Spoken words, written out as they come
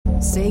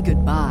Say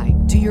goodbye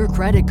to your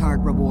credit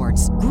card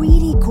rewards.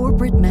 Greedy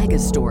corporate mega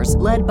stores,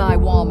 led by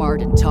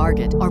Walmart and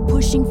Target, are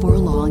pushing for a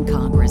law in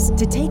Congress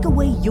to take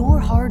away your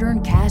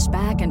hard-earned cash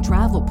back and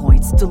travel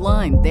points to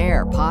line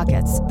their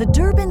pockets. The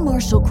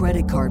Durbin-Marshall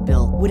credit card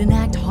bill would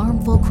enact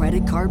harmful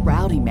credit card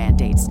routing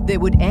mandates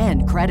that would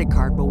end credit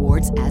card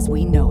rewards as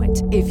we know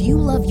it. If you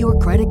love your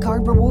credit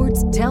card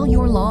rewards, tell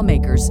your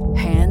lawmakers,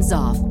 hands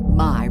off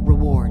my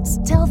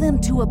rewards. Tell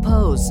them to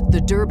oppose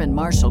the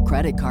Durbin-Marshall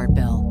credit card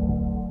bill.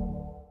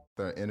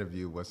 The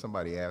interview where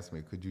somebody asked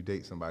me, could you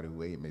date somebody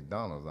who ate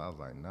McDonald's? I was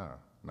like, nah,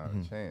 not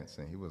a chance.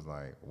 And he was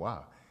like, why?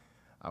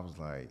 I was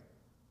like,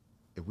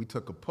 if we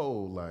took a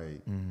poll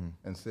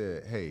and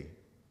said, hey,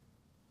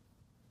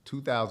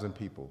 2,000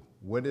 people,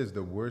 what is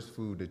the worst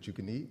food that you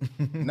can eat?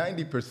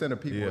 90% of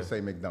people would say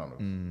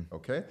McDonald's,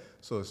 okay?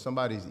 So if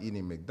somebody's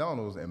eating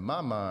McDonald's, in my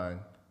mind,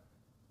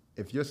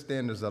 if your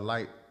standards are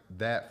like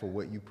that for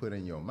what you put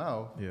in your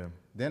mouth,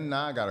 then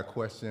now I got to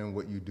question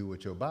what you do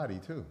with your body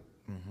too.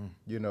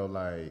 You know,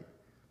 like,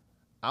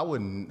 I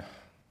wouldn't,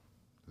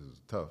 this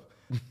is tough.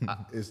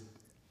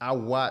 I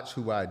watch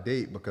who I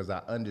date because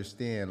I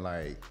understand,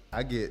 like,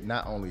 I get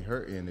not only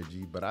her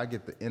energy, but I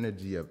get the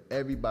energy of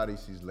everybody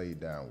she's laid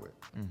down with.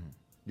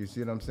 You see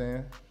what I'm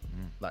saying?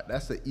 Like,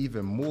 that's an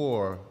even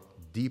more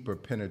deeper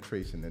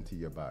penetration into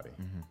your body.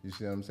 You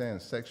see what I'm saying?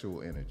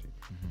 Sexual energy,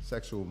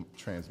 sexual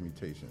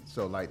transmutation.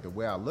 So, like, the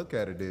way I look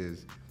at it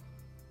is,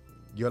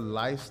 your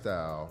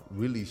lifestyle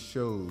really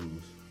shows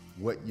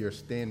what your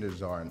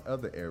standards are in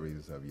other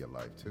areas of your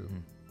life too.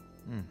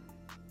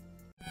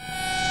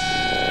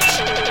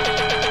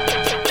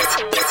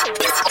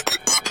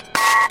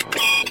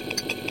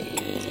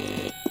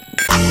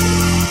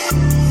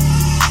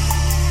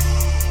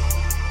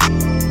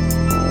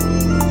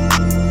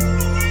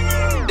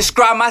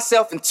 Describe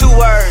myself in 2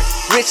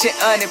 words, rich and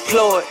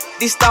unemployed.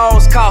 These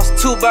stones cost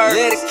 2 birds.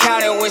 Let it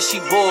count it when she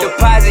bored.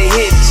 Deposit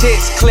hit,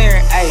 checks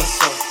clearing,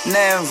 ayy,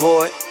 nothing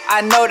void.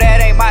 I know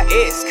that ain't my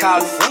ex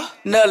calling,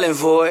 null and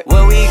void.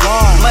 Where we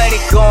going? Money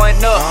going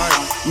up,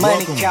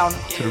 money counting.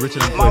 To the Rich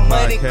and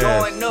Unemployed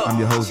podcast. I'm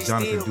your host,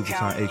 Jonathan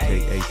Dupaton,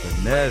 aka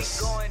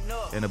Finesse.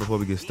 And before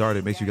we get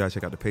started, make sure you guys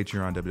check out the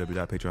Patreon,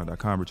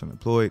 www.patreon.com, Rich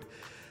Unemployed.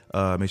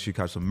 Make sure you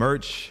catch some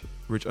merch,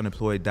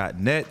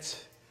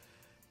 richunemployed.net.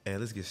 And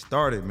let's get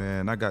started,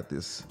 man. I got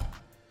this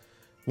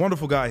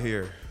wonderful guy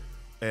here.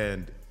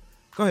 And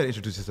go ahead and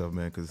introduce yourself,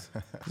 man, because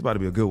it's about to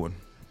be a good one.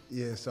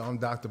 Yeah, so I'm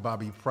Dr.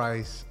 Bobby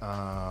Price.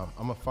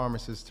 I'm a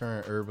pharmacist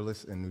turned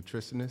herbalist and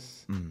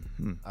nutritionist.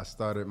 I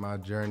started my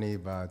journey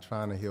by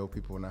trying to heal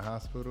people in the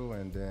hospital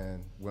and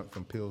then went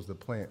from pills to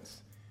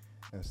plants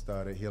and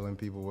started healing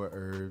people with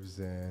herbs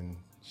and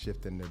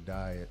shifting their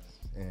diets.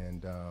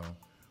 And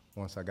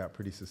once I got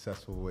pretty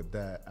successful with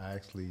that, I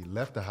actually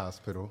left the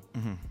hospital,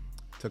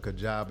 took a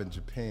job in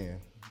Japan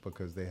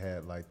because they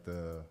had like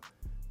the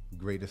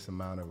greatest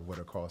amount of what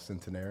are called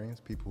centenarians,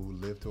 people who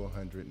live to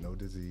 100, no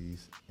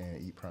disease, and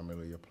eat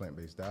primarily a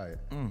plant-based diet.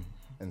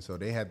 And so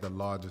they had the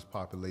largest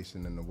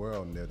population in the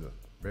world, and they're a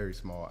very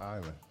small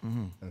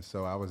island. And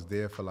so I was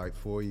there for like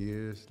 4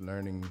 years,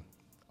 learning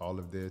all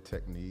of their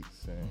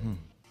techniques and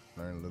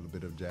learning a little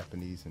bit of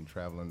Japanese and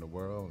traveling the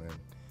world. And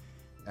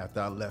after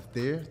I left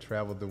there,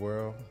 traveled the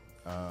world,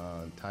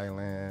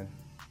 Thailand,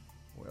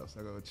 where else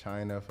I go?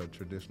 China for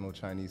traditional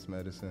Chinese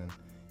medicine,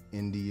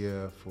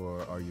 India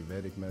for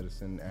Ayurvedic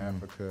medicine,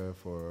 Africa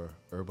for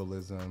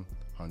herbalism,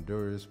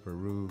 Honduras,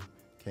 Peru.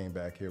 Came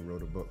back here,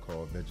 wrote a book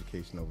called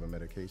Education Over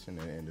Medication,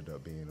 and it ended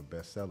up being a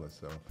bestseller.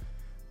 So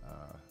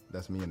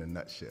that's me in a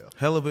nutshell.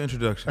 Hell of an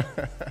introduction.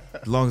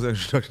 The longest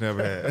introduction I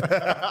ever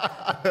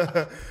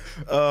had.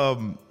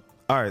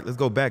 All right, let's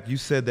go back. You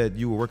said that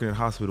you were working in a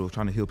hospital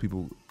trying to heal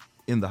people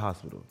in the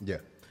hospital. Yeah.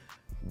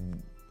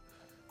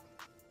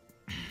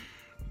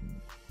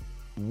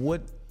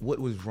 What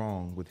was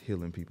wrong with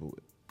healing people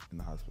in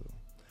the hospital?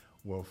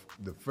 Well,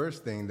 the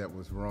first thing that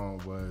was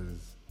wrong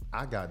was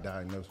I got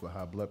diagnosed with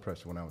high blood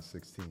pressure when I was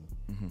 16.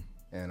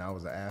 And I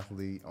was an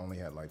athlete, only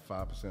had like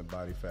 5%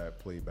 body fat,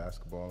 played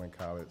basketball in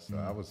college. So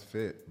I was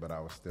fit, but I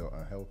was still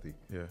unhealthy.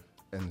 Yeah.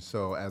 And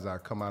so as I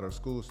come out of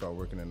school, start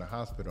working in the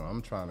hospital,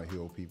 I'm trying to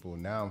heal people.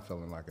 Now I'm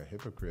feeling like a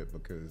hypocrite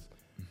because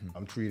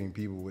I'm treating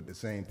people with the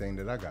same thing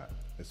that I got,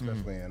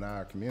 especially in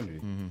our community.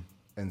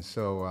 And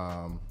so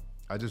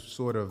I just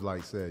sort of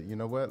like said, you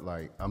know what,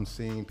 like I'm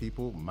seeing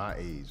people my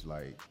age,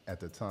 like at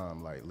the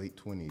time, like late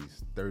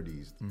 20s,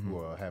 30s, who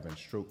are having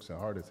strokes and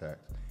heart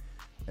attacks.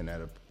 And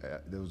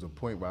there was a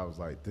point where I was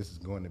like, this is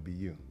going to be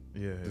you.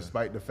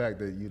 Despite the fact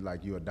that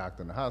you're a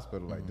doctor in the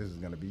hospital, like this is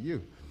going to be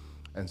you.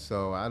 And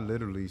so I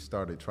literally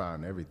started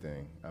trying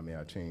everything. I mean,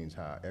 I changed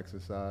how I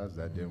exercise,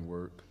 that didn't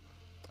work.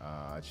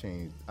 I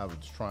was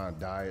trying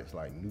diets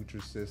like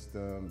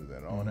Nutrisystems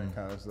and all that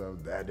kind of stuff,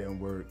 that didn't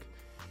work.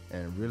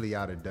 And really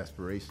out of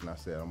desperation, I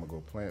said, I'm gonna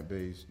go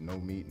plant-based, no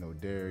meat, no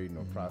dairy,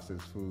 no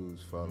processed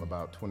foods for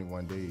about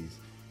 21 days.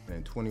 And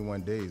in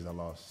 21 days, I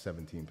lost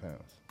 17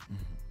 pounds.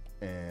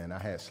 And I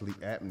had sleep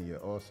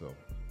apnea also.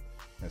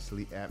 And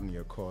sleep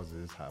apnea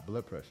causes high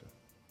blood pressure.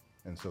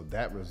 And so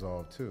that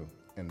resolved too.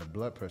 and the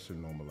blood pressure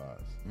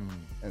normalized.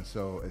 And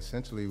so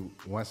essentially,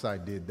 once I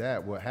did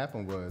that, what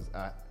happened was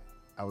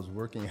I was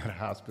working at a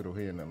hospital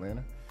here in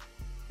Atlanta,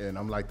 and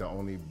I'm like the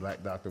only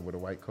black doctor with a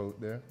white coat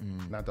there.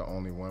 Not the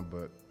only one,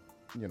 but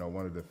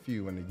one of the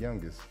few and the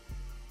youngest.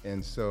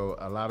 And so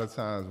a lot of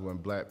times when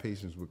black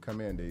patients would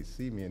come in, they'd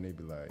see me and they'd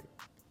be like,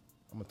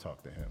 I'm gonna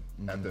talk to him.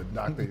 After the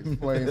doctor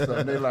explains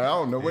something, they're like, I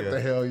don't know what the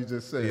hell you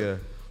just said. Yeah.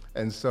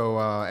 And so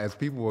as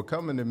people were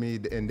coming to me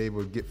and they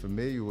would get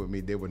familiar with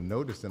me, they were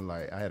noticing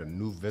like I had a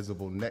new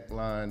visible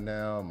neckline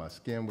now. My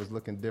skin was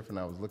looking different.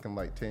 I was looking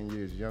like 10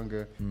 years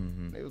younger.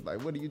 They was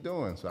like, what are you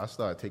doing? So I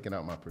started taking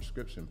out my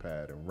prescription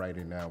pad and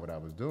writing down what I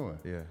was doing.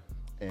 Yeah.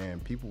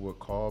 And people would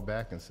call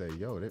back and say,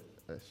 yo, that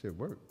shit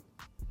worked.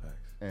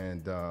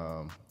 And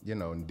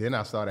and then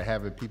I started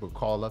having people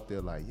call up there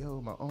like,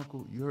 yo, my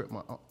uncle, you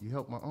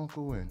helped my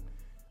uncle, and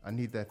I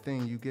need that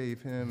thing you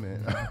gave him.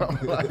 And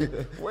I'm like,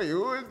 wait,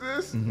 who is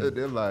this? And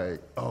they're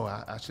like, oh,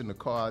 I shouldn't have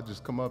called, I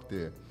just come up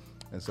there.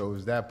 And so it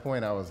was that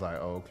point I was like,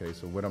 oh, okay,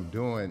 so what I'm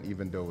doing,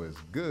 even though it's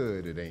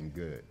good, it ain't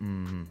good.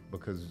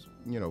 Because,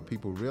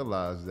 people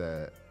realize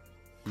that,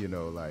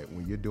 like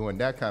when you're doing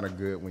that kind of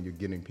good, when you're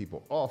getting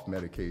people off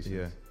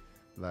medications,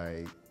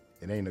 like,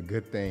 it ain't a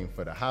good thing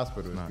for the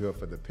hospital, it's good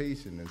for the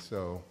patient. And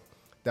so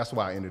that's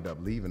why I ended up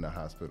leaving the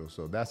hospital.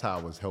 So that's how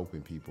I was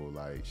helping people,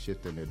 like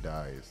shifting their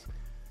diets.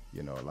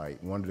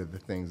 Like one of the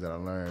things that I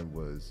learned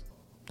was.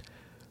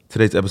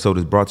 Today's episode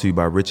is brought to you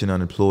by Rich and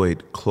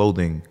Unemployed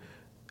Clothing.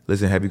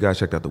 Listen, have you guys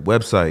checked out the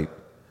website?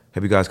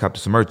 Have you guys copped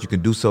some merch? You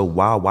can do so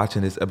while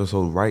watching this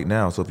episode right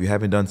now. So if you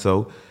haven't done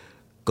so,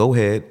 go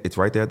ahead. It's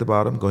right there at the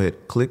bottom. Go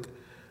ahead, click,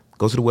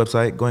 go to the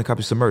website, go ahead and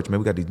copy some merch. Man,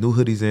 we got these new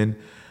hoodies in.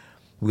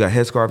 We got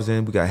headscarves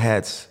in, we got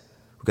hats,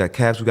 we got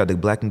caps, we got the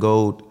black and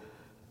gold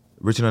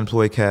Rich and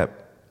Unemployed cap.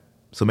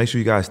 So make sure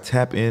you guys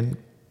tap in,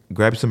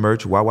 grab some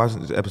merch while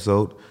watching this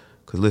episode,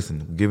 because listen,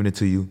 we're giving it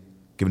to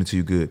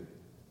you good.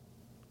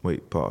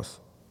 Wait, pause.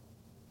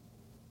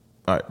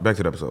 All right, back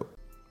to the episode.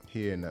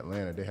 Here in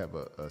Atlanta, they have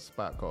a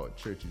spot called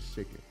Church's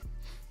Chicken.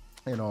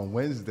 And on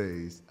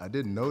Wednesdays, I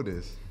didn't know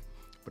this,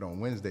 but on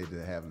Wednesdays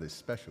they have this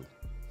special.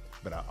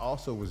 But I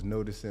also was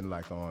noticing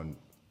like on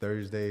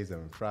Thursdays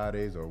and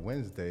Fridays or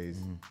Wednesdays,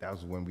 that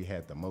was when we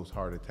had the most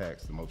heart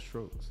attacks, the most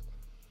strokes.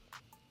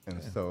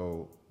 And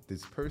so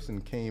this person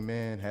came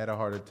in, had a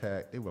heart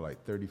attack. They were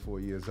like 34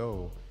 years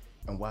old.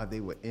 And while they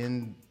were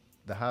in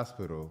the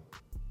hospital,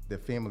 their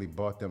family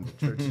bought them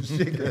the Church's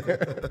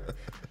Chicken.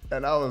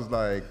 And I was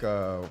like,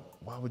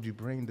 why would you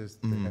bring this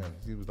to him?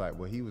 He was like,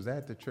 well, he was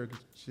at the Church's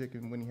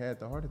Chicken when he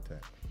had the heart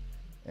attack.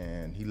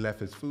 And he left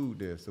his food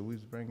there, so we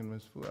was bringing him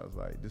his food. I was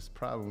like, this is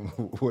probably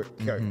what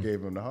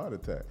gave him the heart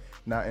attack.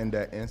 Not in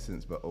that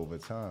instance, but over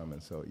time.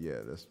 And so, yeah,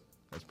 that's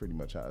pretty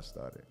much how it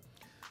started.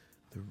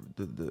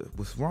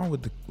 What's wrong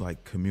with the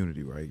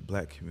community, right?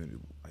 Black community,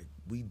 like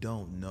we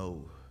don't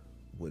know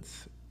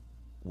what's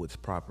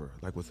proper,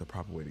 like what's the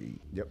proper way to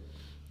eat. Yep.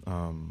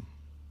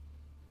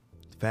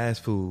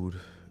 Fast food,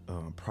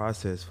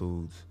 processed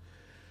foods.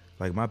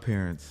 Like my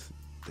parents,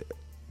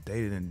 she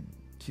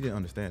didn't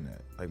understand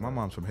that. Like my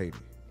mom's from Haiti.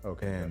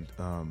 Okay.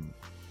 And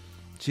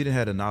she didn't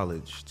have the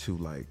knowledge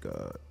to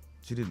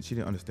she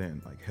didn't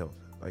understand like health,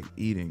 like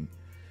eating,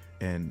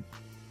 and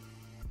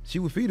she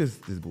would feed us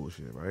this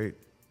bullshit, right?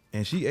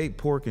 And she ate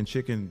pork and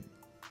chicken.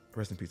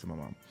 Rest in peace to my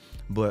mom.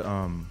 But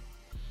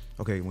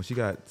okay, when she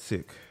got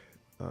sick,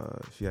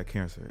 she had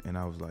cancer, and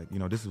I was like,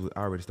 I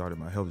already started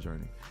my health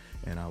journey,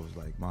 and I was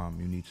like, Mom,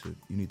 you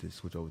need to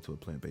switch over to a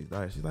plant-based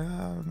diet. She's like,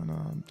 no.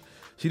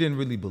 She didn't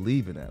really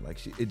believe in that. Like,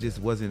 it just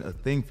wasn't a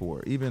thing for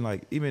her.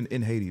 Even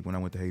in Haiti, when I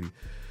went to Haiti,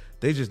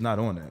 they just not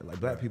on that.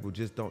 Like, black people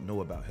just don't know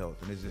about health,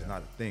 and it's just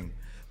not a thing.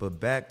 But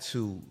back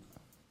to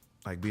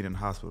like being in the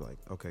hospital, like,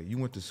 okay, you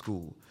went to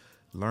school,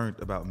 learned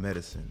about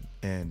medicine,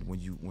 and when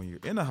you're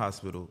in the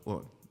hospital,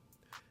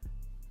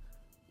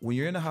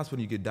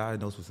 you get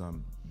diagnosed with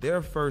something,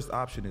 their first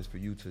option is for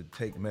you to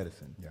take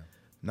medicine. Yeah.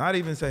 Not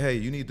even say, hey,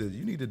 you need to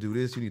do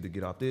this, you need to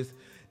get off this.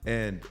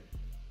 And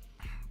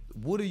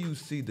what do you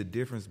see the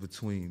difference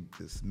between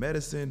this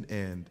medicine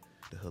and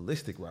the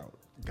holistic route?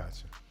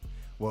 Gotcha.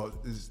 Well,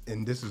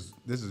 this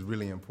is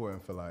really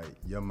important for like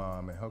your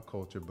mom and her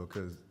culture,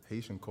 because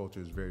Haitian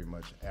culture is very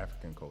much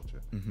African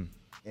culture.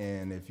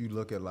 And if you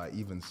look at like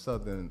even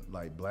Southern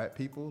like black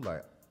people,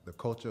 like the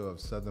culture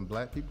of Southern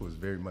black people is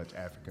very much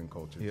African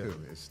culture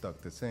too. It's stuck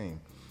the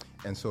same.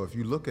 And so if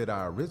you look at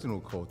our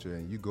original culture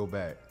and you go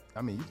back,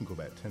 you can go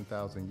back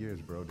 10,000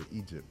 years, bro, to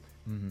Egypt.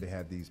 They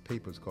had these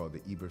papers called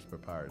the Ebers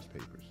Papyrus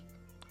papers.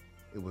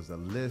 It was a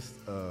list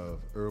of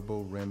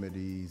herbal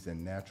remedies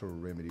and natural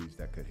remedies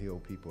that could heal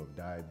people of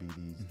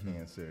diabetes,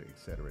 cancer, et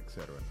cetera, et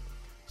cetera.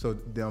 So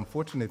the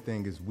unfortunate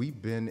thing is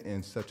we've been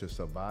in such a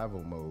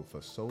survival mode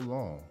for so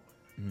long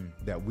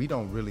that we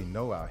don't really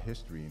know our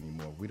history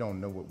anymore. We don't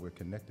know what we're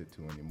connected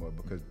to anymore,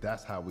 because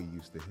that's how we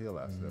used to heal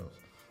ourselves.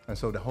 And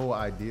so the whole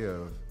idea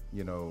of,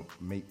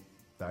 make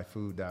thy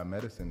food, thy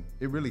medicine,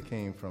 it really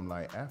came from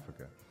like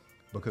Africa.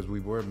 because we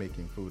were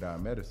making food our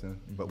medicine,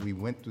 but we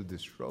went through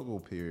this struggle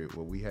period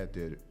where we had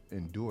to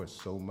endure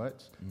so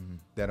much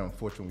that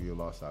unfortunately we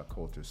lost our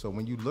culture. So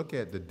when you look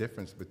at the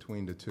difference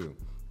between the two,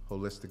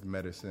 holistic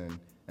medicine,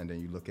 and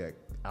then you look at,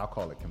 I'll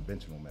call it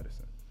conventional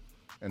medicine.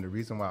 And the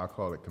reason why I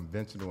call it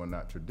conventional and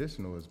not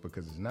traditional is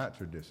because it's not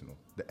traditional.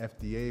 The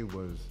FDA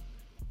was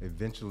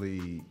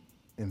eventually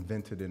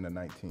invented in the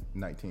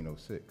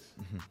 1906.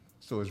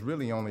 So it's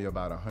really only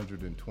about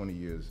 120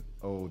 years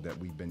old that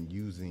we've been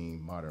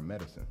using modern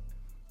medicine,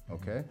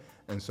 okay?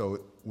 And so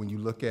when you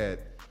look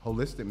at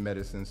holistic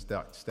medicine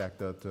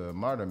stacked up to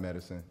modern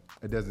medicine,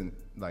 it doesn't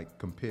like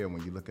compare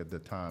when you look at the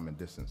time and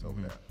distance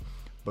over there.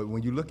 But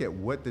when you look at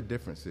what the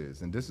difference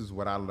is, and this is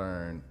what I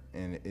learned,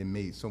 and it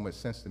made so much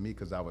sense to me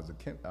because I was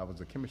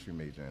a chemistry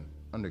major in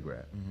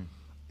undergrad.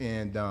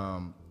 And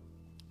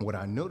what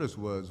I noticed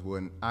was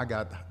when I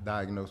got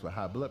diagnosed with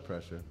high blood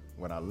pressure,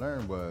 what I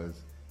learned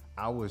was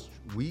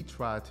we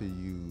tried to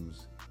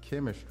use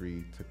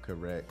chemistry to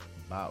correct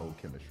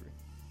biochemistry.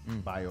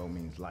 Bio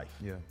means life.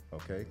 Yeah.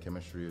 Okay.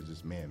 Chemistry is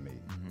just man-made.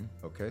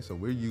 Okay. So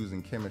we're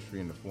using chemistry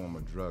in the form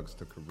of drugs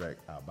to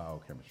correct our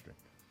biochemistry.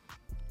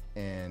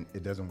 And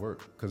it doesn't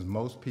work because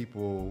most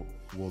people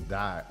will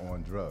die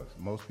on drugs.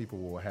 Most people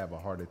will have a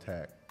heart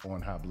attack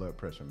on high blood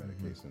pressure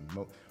medication.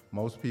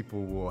 Most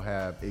people will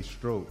have a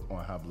stroke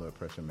on high blood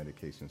pressure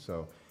medication.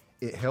 So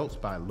it helps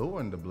by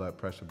lowering the blood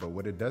pressure, but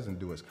what it doesn't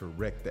do is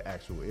correct the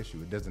actual issue.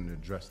 It doesn't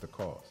address the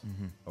cause.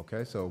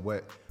 Okay, so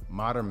what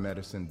modern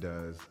medicine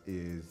does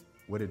is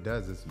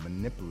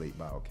manipulate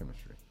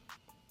biochemistry.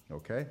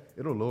 Okay,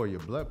 it'll lower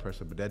your blood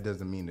pressure, but that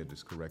doesn't mean that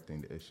it's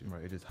correcting the issue.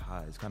 Right, it is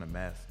high. It's kind of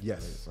massive.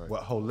 Yes. Right.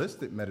 What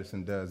holistic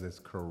medicine does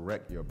is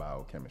correct your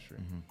biochemistry,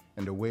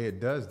 and the way it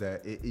does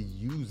that, it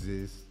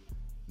uses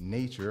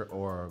nature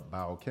or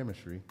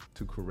biochemistry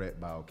to correct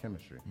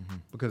biochemistry,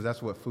 because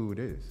that's what food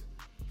is.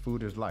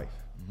 Food is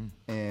life,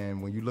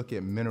 and when you look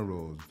at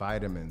minerals,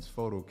 vitamins,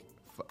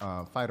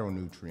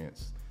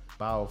 phytonutrients,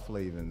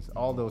 bioflavins,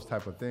 all those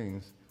type of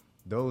things.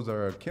 Those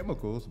are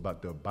chemicals,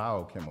 but they're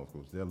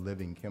biochemicals. They're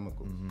living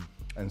chemicals.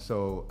 And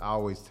so I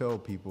always tell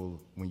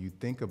people, when you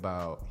think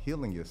about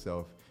healing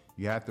yourself,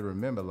 you have to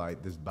remember,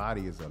 like, this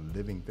body is a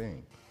living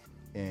thing.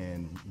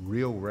 And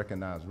real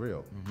recognize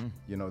real.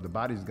 You know, the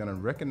body's gonna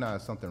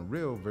recognize something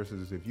real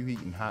versus if you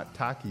eating hot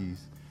Takis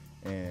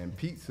and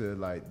pizza,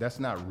 like, that's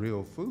not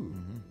real food.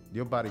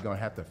 Your body gonna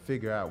have to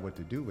figure out what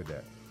to do with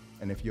that.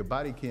 And if your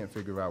body can't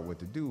figure out what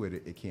to do with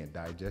it, it can't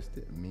digest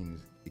it. It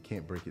means it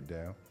can't break it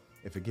down.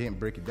 If it can't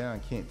break it down,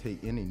 it can't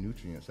take any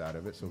nutrients out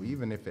of it. So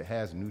even if it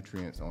has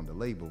nutrients on the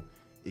label,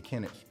 it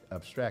can't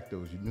abstract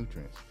those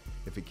nutrients.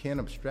 If it can't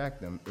abstract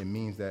them, it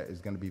means that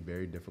it's gonna be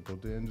very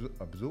difficult to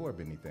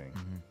absorb anything.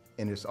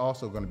 And it's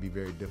also gonna be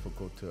very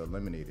difficult to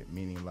eliminate it,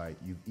 meaning like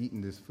you've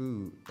eaten this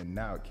food and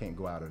now it can't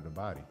go out of the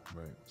body.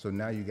 Right. So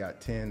now you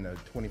got 10 to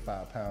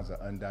 25 pounds of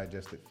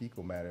undigested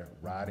fecal matter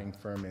rotting,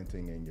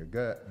 fermenting in your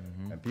gut,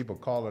 and people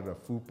call it a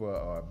fupa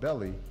or a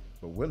belly,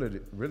 but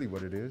really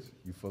what it is,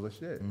 you full of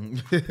shit.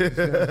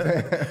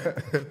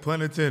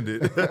 Pun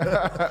intended.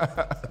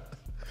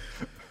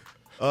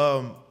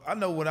 I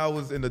know when I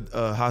was in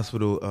the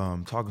hospital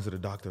talking to the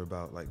doctor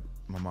about like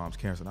my mom's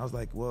cancer, and I was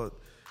like, well,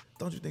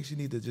 don't you think she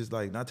need to just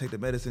like not take the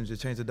medicine,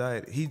 just change the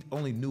diet? He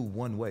only knew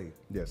one way.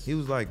 Yes. He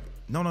was like,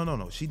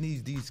 no. She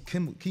needs these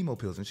chemo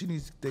pills and she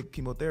needs to take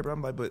chemotherapy.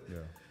 I'm like, but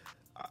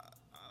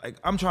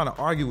I'm trying to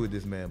argue with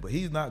this man, but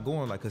he's not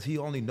going like, cause he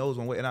only knows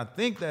one way. And I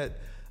think that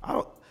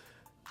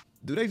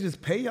do they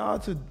just pay y'all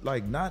to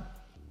like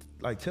not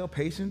like tell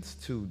patients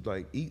to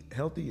like eat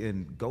healthy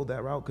and go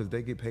that route because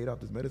they get paid off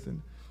this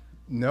medicine?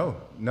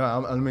 No.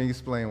 Let me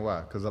explain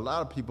why. Because a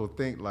lot of people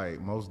think like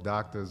most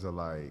doctors are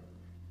like,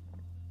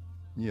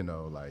 you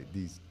know, like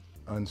these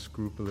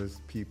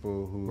unscrupulous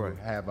people who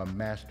have a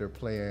master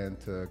plan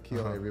to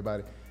kill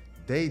everybody.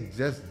 They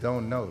just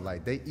don't know.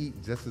 Like they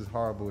eat just as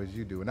horrible as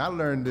you do. And I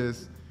learned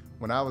this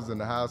when I was in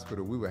the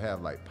hospital. We would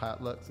have like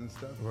potlucks and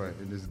stuff. Right.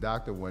 And this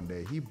doctor one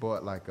day, he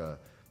bought like a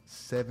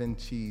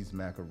 7-cheese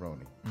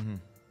macaroni. And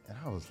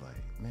I was like,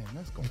 man,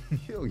 that's gonna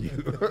kill you.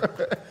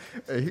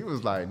 And he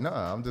was like,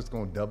 nah, I'm just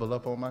gonna double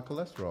up on my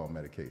cholesterol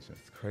medication.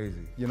 It's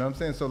crazy. You know what I'm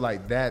saying? So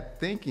like that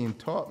thinking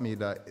taught me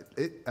that,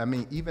 I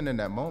mean, even in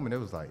that moment, it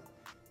was like,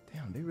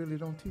 damn, they really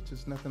don't teach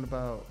us nothing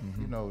about,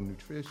 you know,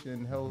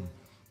 nutrition, health.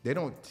 They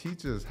don't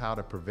teach us how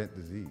to prevent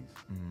disease.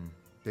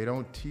 They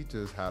don't teach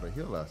us how to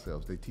heal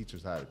ourselves. They teach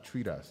us how to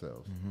treat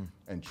ourselves.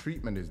 And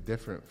treatment is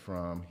different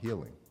from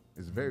healing.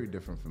 It's very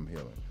different from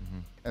healing.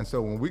 And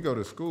so when we go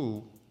to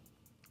school,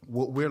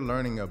 what we're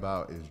learning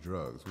about is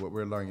drugs. What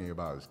we're learning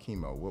about is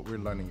chemo. What we're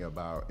learning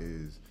about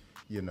is,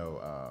 you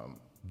know,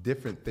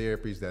 different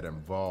therapies that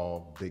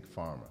involve big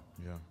pharma.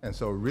 Yeah. And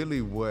so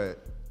really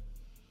what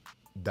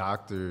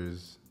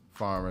doctors,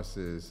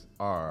 pharmacists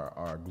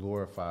are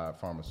glorified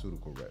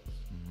pharmaceutical reps.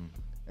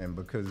 And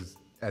because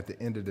at the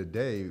end of the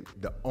day,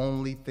 the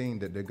only thing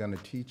that they're gonna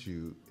teach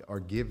you or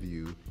give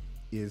you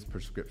is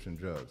prescription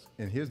drugs.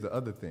 And here's the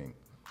other thing.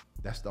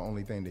 That's the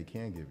only thing they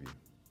can give you.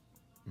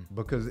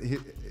 Because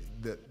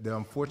the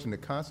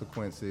unfortunate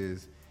consequence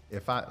is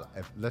if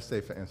let's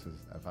say for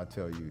instance, if I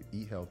tell you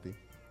eat healthy,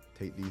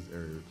 take these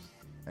herbs,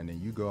 and then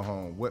you go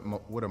home,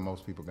 what are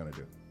most people gonna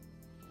do?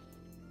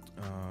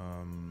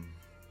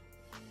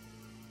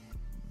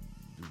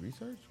 Do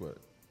research? What?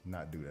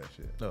 Not do that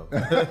shit.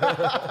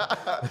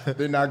 No.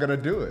 They're not gonna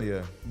do it.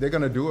 Yeah. They're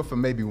gonna do it for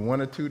maybe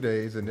 1 or 2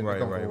 days, and then they're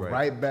gonna go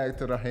right back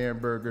to the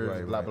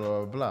hamburgers, blah,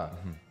 blah, blah, blah.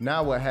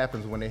 Now what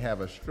happens when they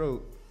have a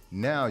stroke,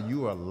 now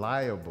you are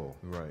liable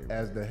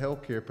as the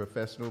healthcare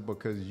professional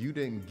because you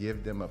didn't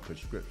give them a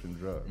prescription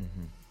drug.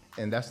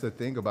 And that's the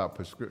thing about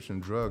prescription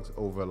drugs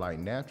over like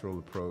natural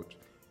approach.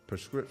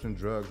 Prescription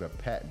drugs are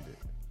patented.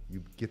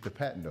 You get to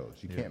patent those.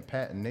 You can't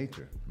patent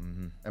nature.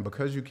 And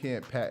because you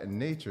can't patent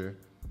nature,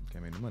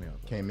 can't make no money off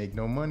of it. Can't make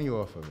no money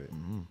off of it.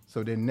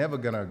 So they're never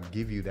gonna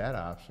give you that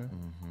option.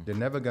 They're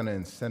never gonna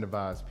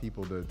incentivize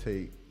people to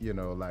take,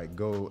 like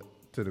go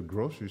to the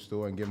grocery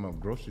store and give them a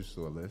grocery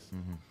store list.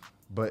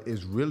 But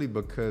it's really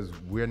because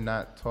we're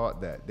not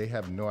taught that. They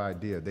have no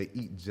idea. They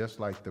eat just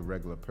like the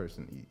regular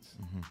person eats.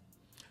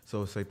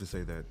 So it's safe to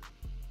say that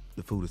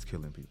the food is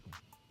killing people.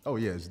 Oh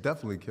yeah, it's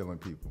definitely killing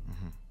people.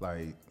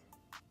 Like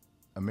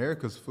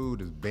America's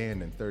food is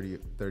banned in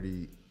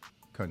 30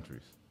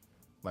 countries.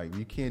 Like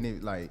you can't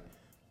even, like,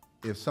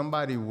 if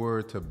somebody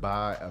were to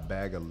buy a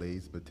bag of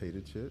Lay's potato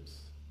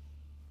chips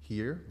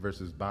here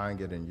versus buying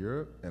it in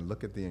Europe and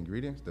look at the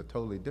ingredients, they're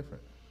totally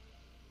different.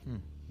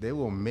 They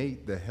will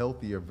make the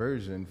healthier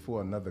version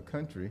for another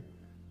country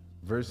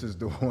versus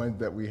the ones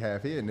that we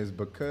have here. And it's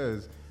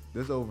because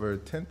there's over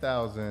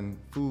 10,000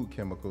 food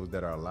chemicals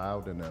that are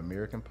allowed in the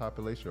American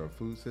population or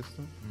food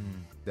system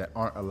that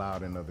aren't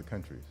allowed in other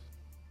countries.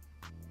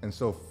 And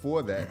so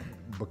for that,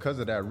 because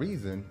of that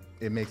reason,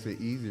 it makes it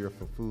easier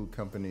for food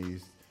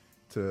companies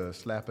to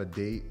slap a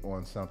date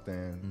on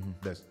something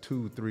that's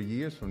 2-3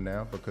 years from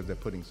now because they're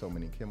putting so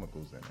many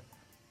chemicals in it.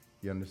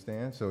 You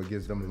understand? So it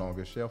gives them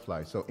longer shelf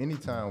life. So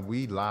anytime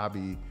we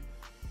lobby,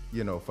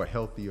 for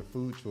healthier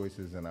food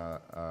choices in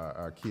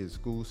our kids'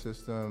 school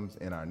systems,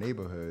 in our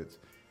neighborhoods,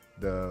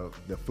 the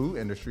food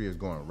industry is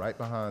going right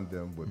behind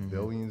them with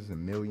billions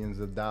and millions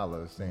of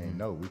dollars saying,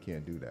 no, we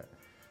can't do that.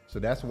 So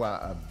that's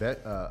why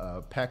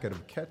a packet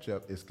of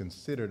ketchup is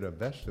considered a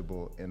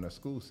vegetable in a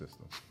school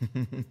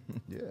system.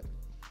 Yeah.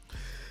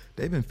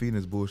 They've been feeding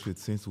us bullshit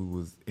since we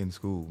was in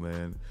school,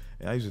 man.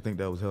 And I used to think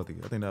that was healthy.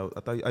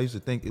 I used to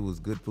think it was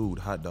good food,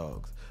 hot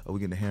dogs. Oh,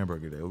 we getting a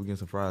hamburger today. Oh, we getting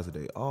some fries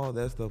today. All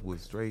that stuff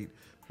was straight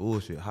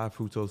bullshit. High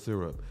fructose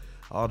syrup,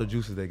 all the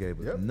juices they gave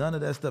us. Yep. None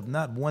of that stuff,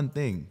 not one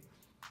thing.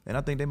 And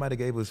I think they might have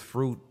gave us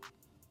fruit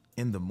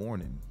in the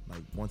morning,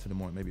 like once in the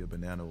morning, maybe a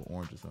banana or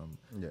orange or something.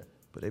 Yeah.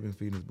 But they've been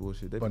feeding us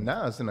bullshit. But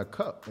now it's in a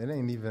cup. It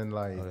ain't even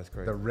like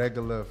the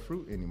regular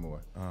fruit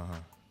anymore.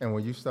 And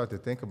when you start to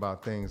think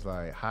about things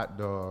like hot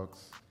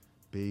dogs,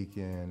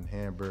 bacon,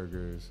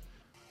 hamburgers,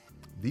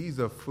 these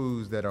are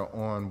foods that are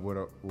on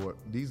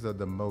these are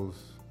the most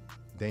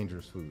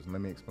dangerous foods.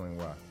 Let me explain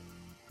why.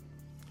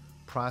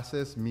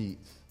 Processed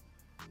meats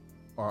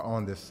are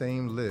on the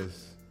same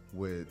list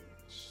with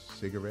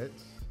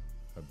cigarettes,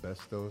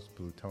 asbestos,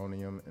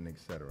 plutonium, and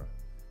etc.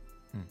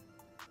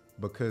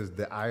 Because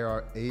the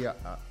IARC,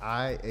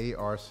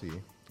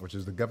 which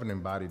is the governing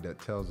body that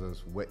tells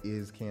us what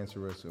is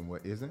cancerous and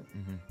what isn't,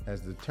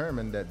 has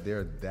determined that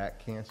they're that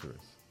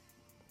cancerous.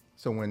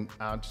 So when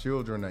our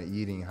children are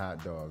eating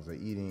hot dogs, are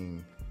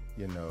eating,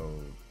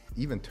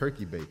 even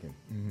turkey bacon,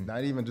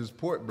 not even just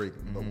pork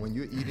bacon, but when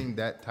you're eating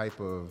that type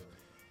of,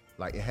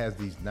 like it has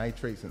these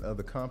nitrates and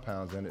other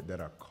compounds in it that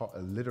are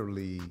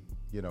literally,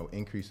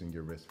 increasing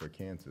your risk for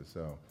cancer.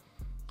 So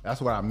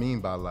that's what I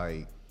mean by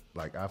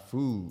like our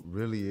food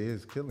really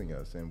is killing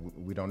us and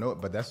we don't know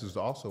it. But that's just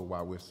also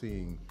why we're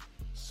seeing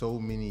so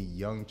many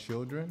young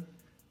children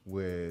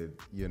with,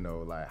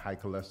 like high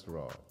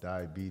cholesterol,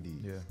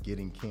 diabetes,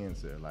 getting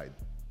cancer. Like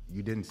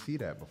you didn't see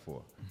that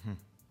before.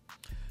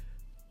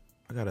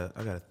 I got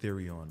a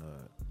theory on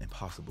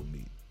impossible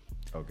meat.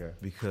 Okay.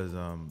 Because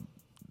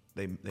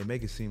they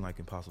make it seem like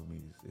impossible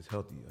meat is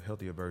healthy, a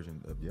healthier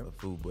version of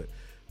food. But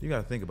you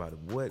got to think about it.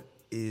 What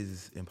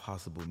is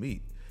impossible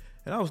meat?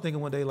 And I was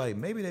thinking one day, like,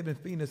 maybe they've been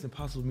feeding us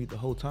impossible meat the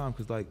whole time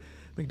because, like,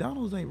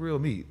 McDonald's ain't real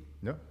meat.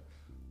 No.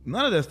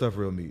 None of that stuff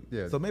real meat.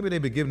 Yeah. So maybe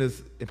they've been giving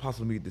us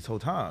impossible meat this whole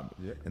time.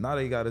 Yeah. And now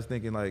they got us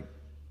thinking, like,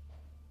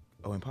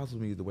 oh,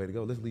 impossible meat is the way to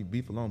go. Let's leave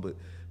beef alone.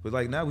 But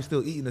like, now we're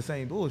still eating the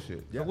same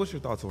bullshit. Yeah. So what's your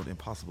thoughts on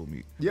impossible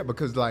meat? Yeah,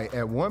 because, like,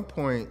 at one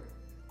point,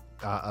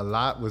 a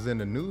lot was in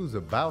the news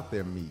about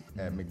their meat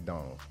at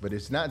McDonald's, but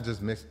it's not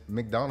just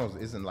McDonald's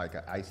isn't like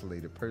an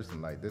isolated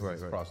person. Like this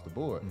is across the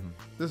board.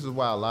 This is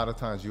why a lot of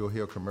times you'll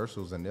hear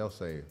commercials and they'll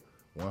say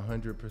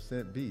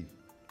 100% beef.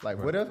 Like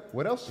what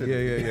else should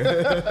it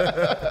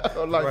be?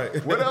 Or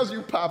like what else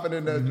you popping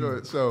in that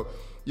joint? So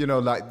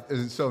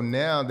so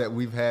now that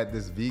we've had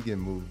this vegan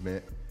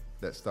movement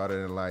that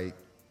started in like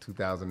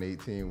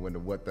 2018 when the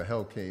What the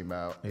Hell came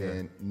out,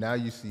 and now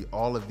you see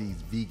all of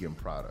these vegan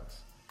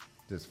products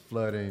just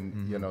flooding,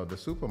 the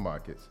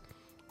supermarkets.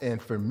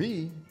 And for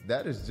me,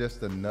 that is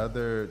just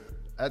another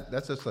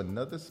that's just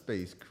another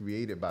space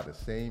created by the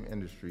same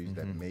industries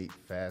that make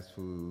fast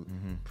food,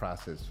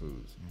 processed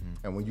foods.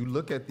 And when you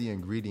look at the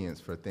ingredients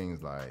for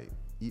things like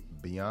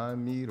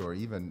Beyond Meat or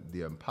even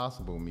the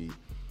Impossible Meat,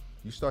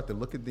 you start to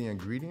look at the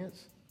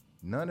ingredients,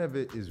 none of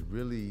it is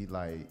really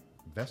like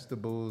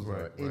vegetables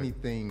or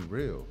anything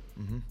real.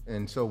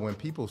 And so when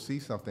people see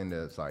something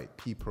that's like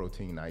pea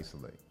protein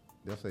isolate,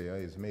 they'll say, oh,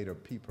 it's made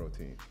of pea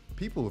protein.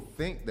 People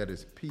think that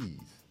it's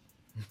peas.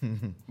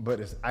 But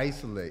it's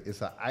isolate.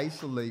 It's an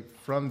isolate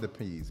from the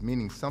peas,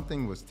 meaning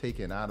something was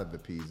taken out of the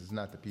peas. It's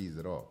not the peas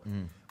at all.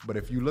 But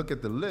if you look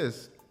at the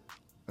list,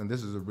 and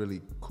this is a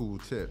really cool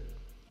tip,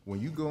 when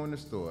you go in the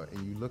store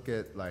and you look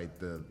at like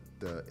the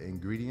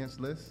ingredients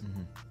list,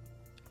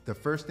 the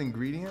first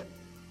ingredient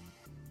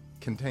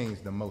contains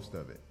the most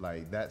of it.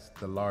 Like that's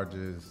the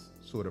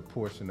largest sort of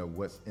portion of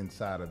what's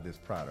inside of this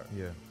product.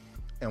 Yeah.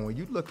 And when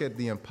you look at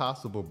the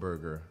Impossible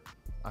Burger,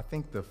 I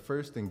think the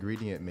first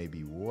ingredient may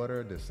be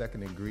water. The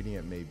second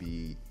ingredient may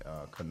be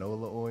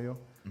canola oil.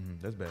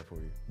 That's bad for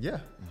you. Yeah,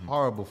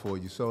 horrible for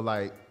you. So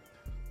like,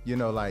 you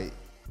know, like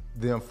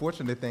the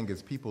unfortunate thing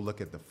is people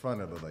look at the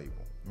front of the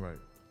label. Right.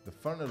 The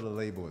front of the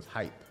label is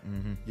hype.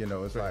 You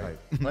know, it's like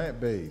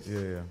plant-based.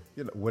 Yeah.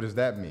 You know, what does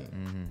that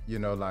mean? You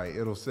know, like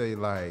it'll say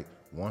like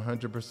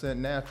 100%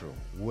 natural.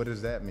 What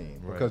does that mean?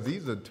 Right. Because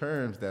these are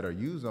terms that are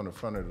used on the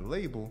front of the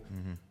label,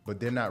 but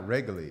they're not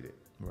regulated.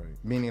 Right.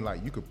 Meaning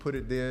like you could put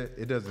it there,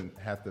 it doesn't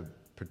have to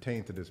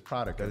pertain to this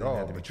product at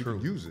all, but you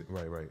can use it.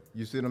 Right, right.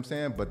 You see what I'm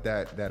saying? But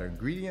that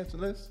ingredients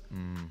list,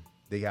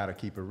 they got to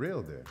keep it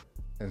real there.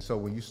 And so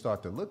when you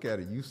start to look at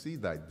it, you see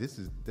like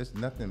there's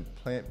nothing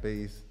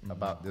plant-based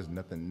about, there's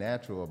nothing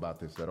natural about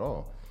this at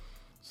all.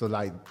 So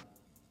like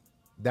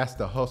that's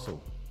the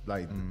hustle.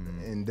 Like,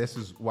 and this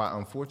is why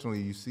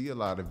unfortunately you see a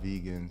lot of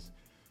vegans,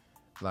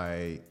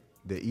 like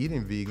they're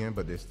eating vegan,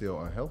 but they're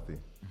still unhealthy,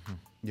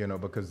 you know,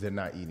 because they're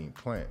not eating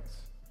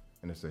plants.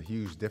 And it's a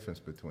huge difference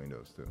between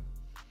those two.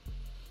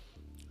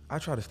 I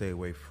try to stay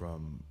away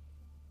from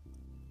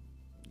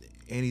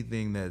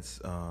anything that's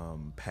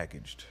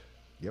packaged.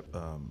 Yep.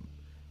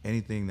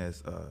 Anything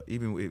that's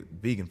even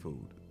with vegan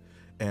food.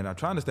 And I'm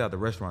trying to stay out the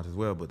restaurants as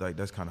well, but like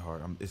that's kind of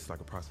hard. It's like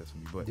a process for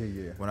me.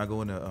 But when I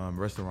go into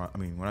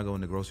when I go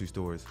into grocery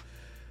stores,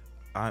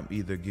 I'm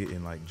either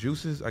getting like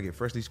juices. I get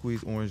freshly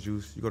squeezed orange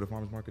juice. You go to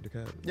farmers market,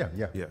 DeKalb?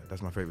 Yeah.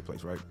 That's my favorite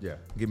place, right? Yeah.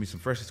 Give me some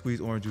freshly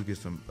squeezed orange juice. Get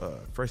some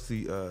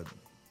freshly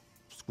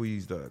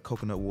squeezed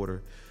coconut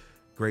water,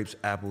 grapes,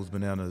 apples,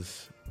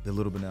 bananas, the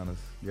little bananas.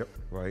 Yep.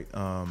 Right.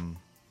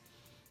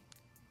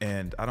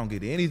 And I don't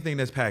get anything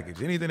that's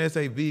packaged. Anything that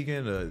say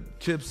vegan,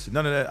 chips,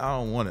 none of that. I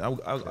don't want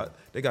it.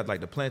 They got like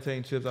the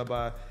plantain chips I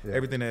buy.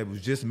 Everything that was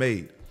just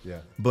made.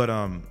 Yeah. But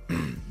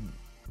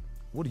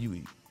what do you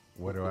eat?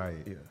 What do I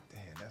eat? Yeah.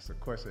 Damn, that's a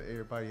question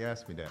everybody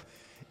asks me that.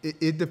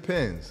 It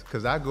depends,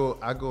 cause I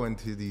go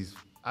into these.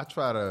 I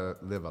try to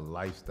live a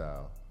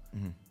lifestyle,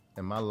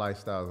 and my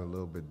lifestyle is a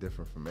little bit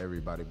different from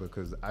everybody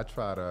because I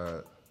try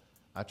to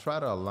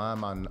align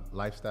my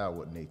lifestyle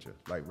with nature.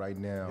 Like right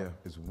now,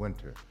 it's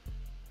winter.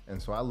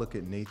 And so I look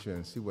at nature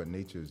and see what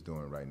nature is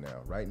doing right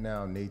now. Right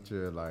now,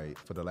 nature, like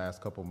for the last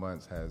couple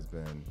months, has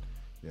been,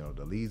 you know,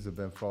 the leaves have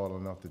been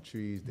falling off the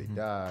trees, they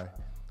die.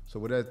 So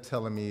what that's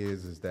telling me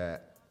is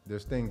that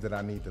there's things that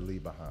I need to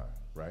leave behind,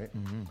 right?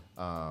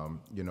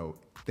 You know,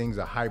 things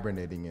are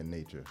hibernating in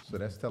nature. So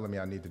that's telling me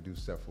I need to do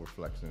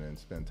self-reflection and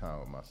spend time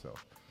with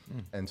myself.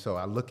 And so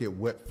I look at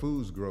what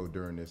foods grow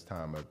during this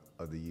time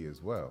of the year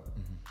as well.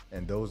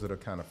 And those are the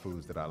kind of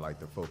foods that I like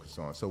to focus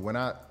on. So when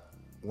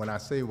I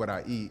say what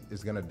I eat,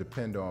 it's gonna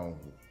depend on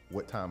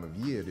what time of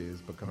year it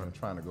is because I'm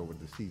trying to go with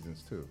the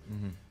seasons too.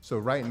 So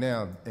right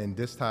now, in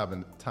this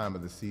time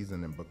of the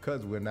season, and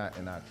because we're not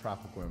in our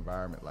tropical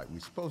environment like we're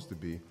supposed to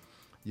be,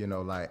 you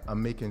know, like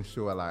I'm making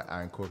sure like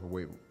I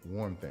incorporate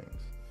warm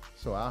things.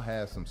 So I'll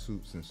have some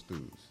soups and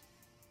stews,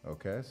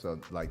 okay? So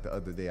like the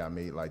other day I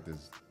made like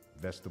this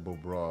vegetable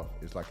broth.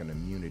 It's like an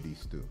immunity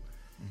stew.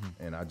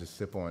 And I just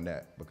sip on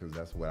that because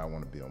that's what I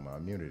wanna build my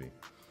immunity.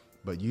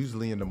 But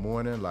usually in the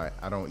morning, like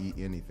I don't eat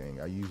anything.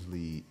 I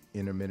usually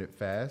intermittent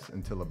fast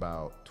until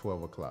about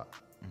 12 o'clock.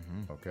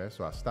 Okay,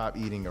 so I stop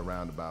eating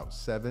around about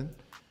 7,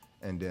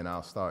 and then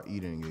I'll start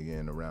eating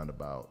again around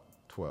about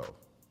 12.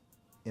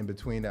 In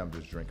between that, I'm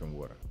just drinking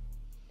water.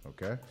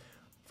 Okay,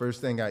 first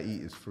thing I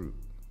eat is fruit,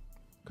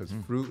 because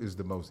fruit is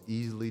the most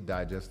easily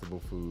digestible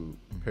food.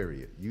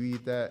 Period. You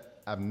eat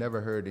that. I've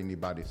never heard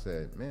anybody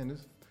say, "Man,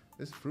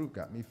 this fruit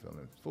got me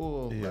feeling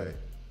full." Like,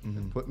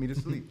 and put me to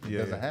sleep. It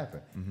doesn't happen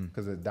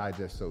because it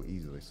digests so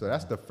easily. So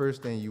that's the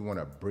first thing you want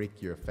to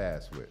break your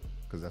fast with,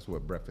 because that's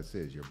what breakfast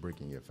is. You're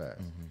breaking your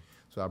fast.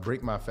 So I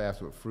break my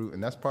fast with fruit,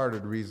 and that's part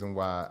of the reason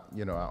why,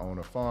 you know, I own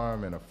a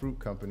farm and a fruit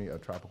company, a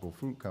tropical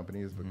fruit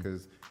company, is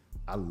because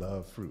I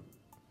love fruit.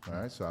 All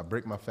right, so I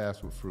break my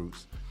fast with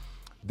fruits.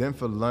 Then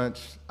for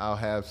lunch, I'll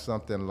have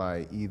something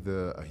like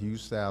either a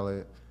huge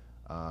salad,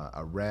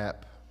 a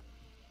wrap,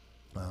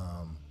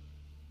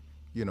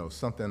 you know,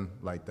 something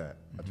like that.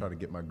 I try to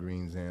get my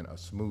greens in. A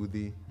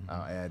smoothie,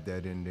 I'll add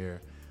that in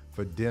there.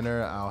 For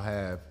dinner, I'll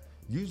have,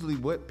 usually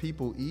what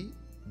people eat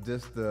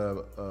just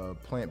the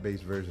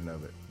plant-based version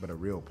of it, but a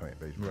real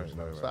plant-based version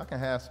of it. So I can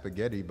have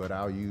spaghetti, but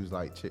I'll use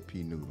like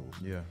chickpea noodles.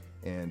 Yeah.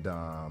 And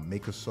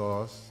make a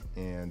sauce,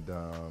 and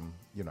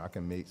I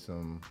can make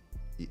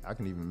I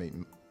can even make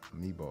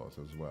meatballs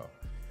as well.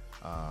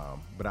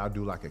 But I'll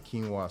do like a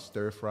quinoa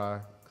stir fry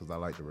because I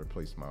like to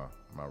replace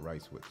my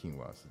rice with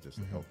quinoa. So just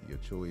a healthier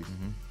choice.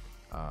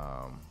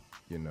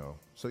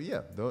 So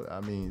yeah,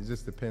 it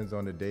just depends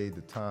on the day,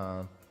 the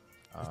time.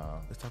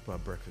 Let's talk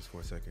about breakfast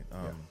for a second.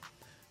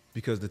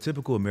 Because the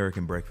typical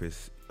American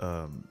breakfast,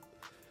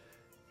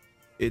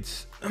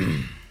 it's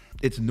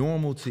it's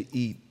normal to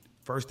eat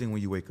first thing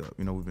when you wake up.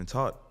 We've been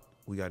taught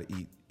we got to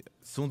eat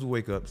as soon as we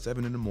wake up,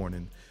 7 in the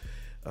morning,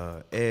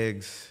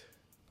 eggs,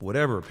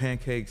 whatever,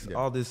 pancakes,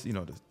 all this,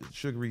 the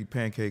sugary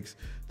pancakes,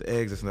 the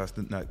eggs that's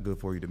not good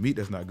for you, the meat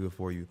that's not good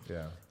for you.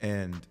 Yeah.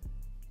 And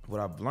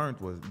what I've learned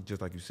was,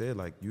 just like you said,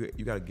 like you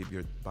got to give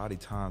your body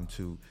time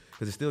to,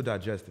 because it's still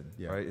digesting,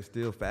 right? It's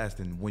still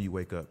fasting when you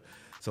wake up.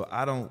 So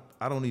I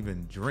don't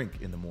even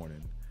drink in the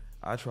morning.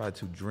 I try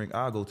to drink.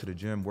 I'll go to the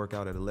gym, work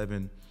out at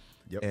 11,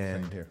 and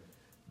same here.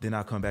 Then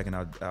I'll come back and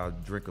I'll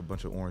drink a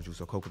bunch of orange juice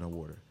or coconut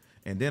water.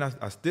 And then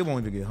I still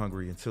won't even get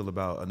hungry until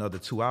about another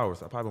 2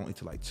 hours. I probably won't eat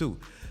till like 2.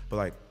 But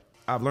like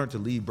I've learned to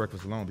leave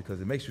breakfast alone because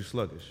it makes you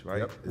sluggish, right?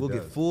 Yep, we'll does.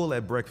 get full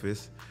at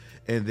breakfast,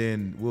 and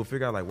then we'll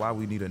figure out like why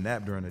we need a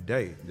nap during the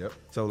day. Yep.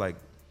 So like,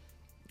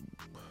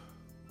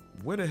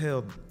 where the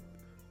hell?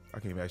 I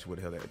can't even ask you where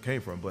the hell that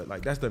came from, but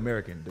like that's the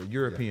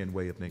European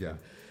way of thinking. Yeah.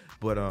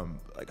 But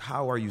like,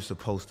 how are you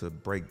supposed to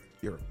break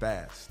your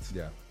fast?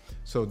 Yeah.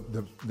 So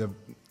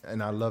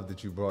and I love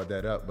that you brought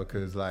that up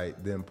because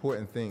like the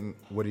important thing,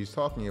 what he's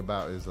talking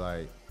about is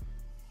like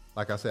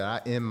I said,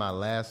 I end my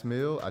last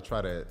meal, I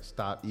try to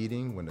stop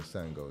eating when the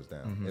sun goes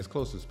down as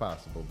close as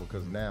possible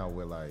because now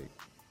we're like,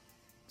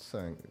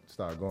 sun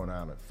start going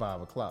down at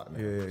 5 o'clock now.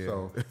 Yeah.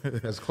 So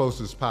as close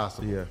as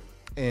possible. Yeah.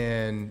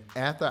 And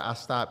after I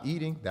stop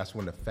eating, that's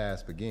when the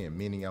fast began,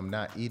 meaning I'm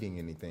not eating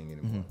anything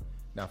anymore.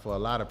 Now, for a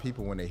lot of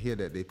people, when they hear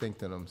that, they think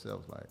to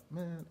themselves like,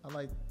 man, I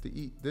like to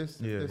eat this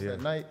and this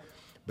at night.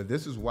 But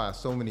this is why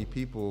so many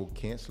people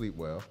can't sleep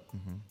well.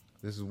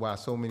 This is why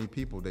so many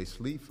people,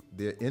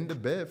 they're in the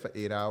bed for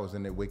 8 hours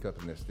and they wake up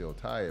and they're still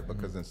tired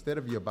because instead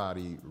of your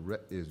body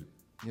is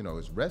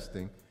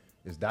resting,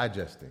 it's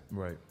digesting.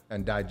 Right.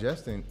 And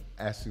digesting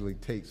actually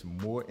takes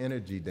more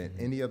energy than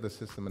any other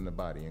system in the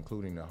body,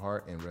 including the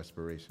heart and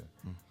respiration.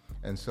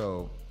 And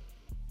so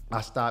I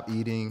stop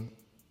eating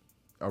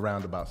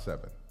around about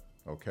 7.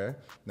 Okay.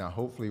 Now,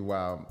 hopefully,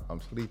 while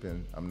I'm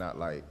sleeping, I'm not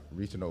like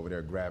reaching over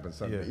there grabbing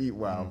something to eat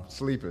while I'm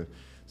sleeping.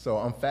 So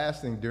I'm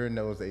fasting during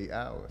those 8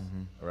 hours.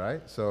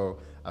 Right. So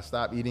I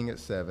stop eating at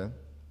 7.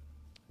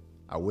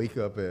 I wake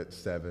up at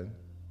 7.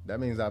 That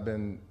means I've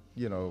been,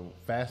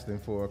 fasting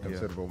for a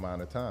considerable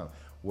amount of time.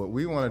 What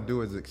we want to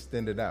do is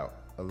extend it out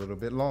a little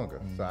bit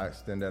longer. So I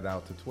extend that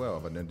out to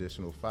 12, an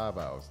additional 5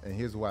 hours. And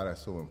here's why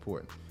that's so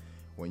important.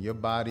 When your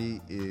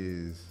body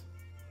is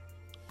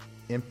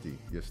empty,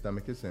 your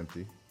stomach is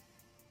empty.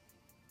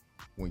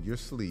 When you're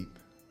asleep,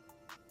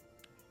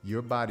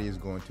 your body is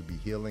going to be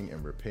healing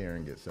and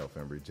repairing itself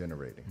and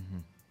regenerating.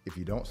 If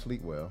you don't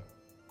sleep well,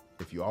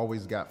 if you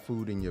always got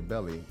food in your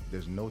belly,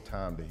 there's no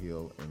time to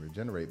heal and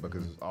regenerate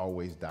because it's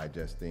always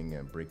digesting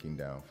and breaking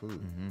down food.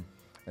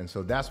 And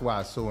so that's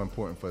why it's so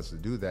important for us to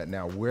do that.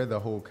 Now, where the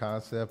whole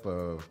concept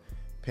of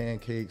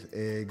pancakes,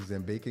 eggs,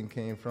 and bacon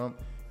came from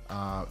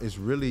is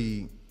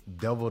really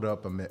deviled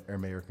up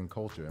American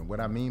culture. And what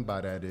I mean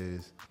by that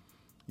is,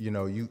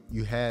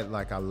 you had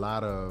like a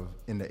lot of,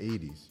 in the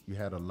 80s, you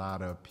had a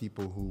lot of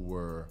people who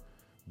were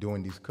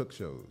doing these cook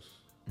shows.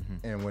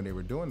 And when they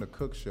were doing the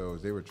cook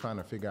shows, they were trying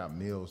to figure out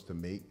meals to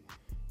make,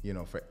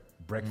 for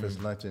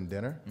breakfast, lunch, and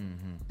dinner.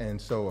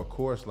 And so, of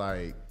course,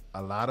 like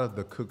a lot of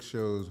the cook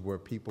shows were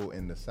people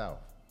in the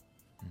South.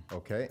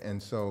 Okay.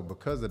 And so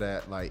because of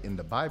that, like in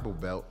the Bible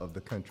Belt of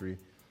the country,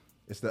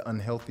 it's the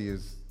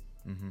unhealthiest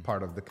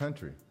part of the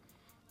country.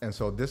 And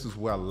so this is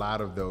where a lot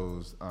of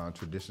those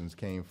traditions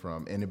came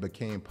from. And it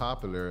became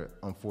popular,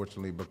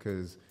 unfortunately,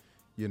 because,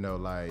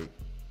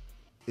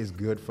 it's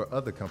good for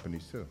other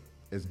companies too.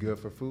 It's good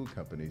for food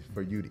companies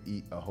for you to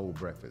eat a whole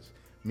breakfast.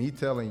 Me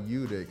telling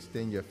you to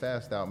extend your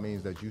fast out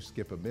means that you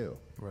skip a meal.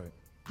 Right.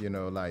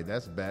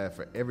 That's bad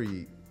for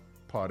every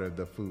part of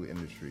the food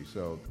industry.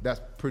 So that's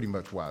pretty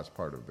much why it's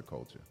part of the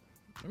culture.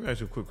 Let me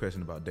ask you a quick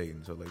question about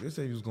dating. So let's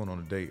say you was going on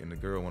a date and the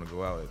girl want to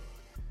go out at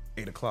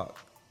 8 o'clock.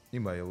 You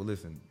might, well,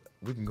 listen,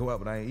 we can go out,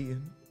 but I ain't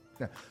eating.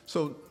 Yeah.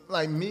 So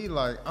like me,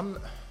 like I'm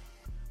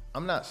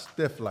not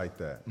stiff like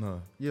that.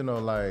 No.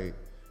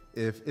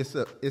 If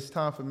it's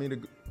time for me to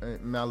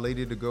my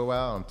lady to go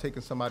out, I'm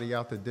taking somebody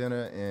out to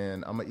dinner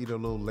and I'm gonna eat a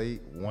little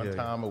late one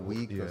time a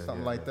week or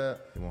something like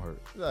that. It won't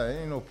hurt. Yeah,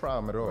 it ain't no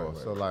problem at all.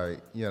 Right.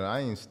 So I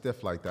ain't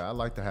stiff like that. I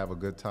like to have a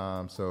good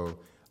time. So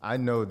I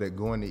know that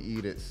going to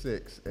eat at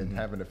 6 and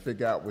having to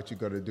figure out what you're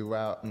gonna do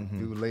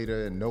do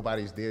later and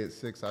nobody's there at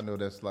 6, I know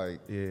that's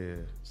like,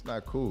 it's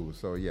not cool.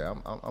 So yeah,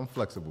 I'm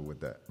flexible with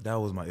that. That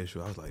was my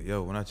issue. I was like,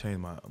 yo, when I changed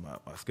my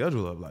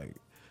schedule up, like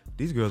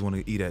these girls want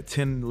to eat at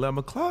 10, 11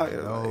 o'clock.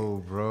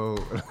 No, bro.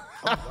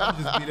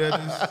 I'm just be there,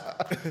 just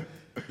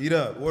eat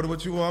up. Order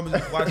what you want. I'm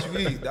just watch you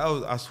eat.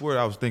 I swear,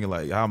 I was thinking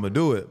like, how I'm gonna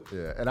do it.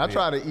 Yeah, and I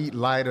try to eat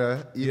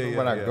lighter. Even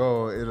when I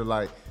go, it'll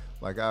like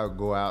I'll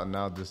go out and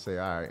I'll just say,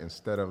 all right,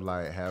 instead of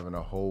like having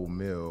a whole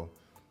meal,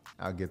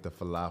 I'll get the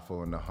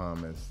falafel and the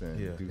hummus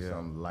and do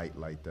something light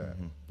like that.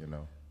 You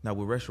know. Now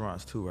with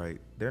restaurants too,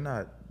 right?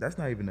 That's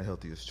not even the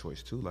healthiest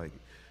choice too. Like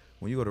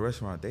when you go to a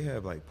restaurant, they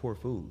have like poor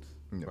foods,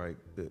 right?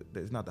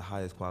 It's not the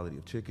highest quality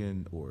of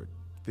chicken or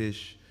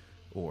fish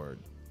or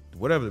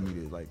whatever the meat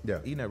is. Like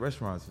eating at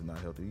restaurants is not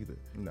healthy either.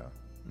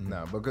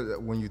 No, because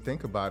when you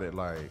think about it,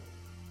 like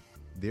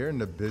they're in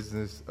the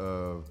business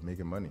of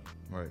making money,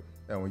 right?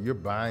 And when you're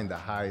buying the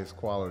highest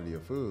quality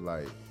of food,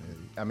 like,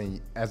 I mean,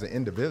 as an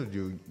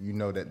individual, you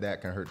know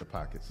that can hurt the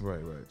pockets.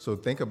 Right. So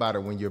think about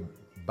it when you're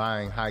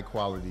buying high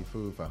quality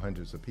food for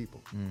hundreds of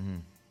people.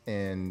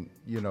 And,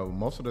 you know,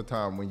 most of the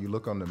time when you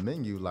look on the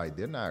menu, like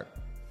they're not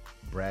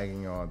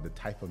bragging on the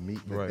type of meat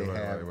that they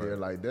have. They're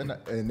like, they're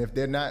not, and if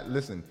they're not,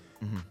 listen,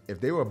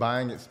 if they were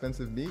buying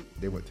expensive meat,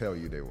 they would tell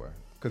you they were,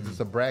 because it's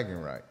a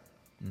bragging right.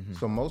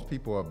 So most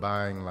people are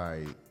buying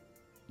like,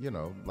 you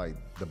know, like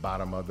the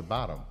bottom of the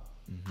bottom.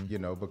 You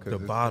know, because the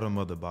bottom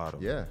of the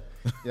bottom. Yeah.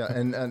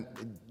 And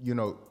you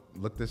know,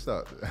 look this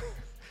up.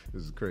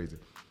 This is crazy.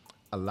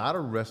 A lot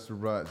of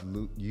restaurants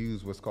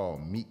use what's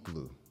called meat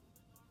glue.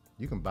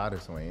 You can buy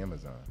this on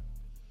Amazon.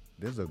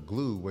 There's a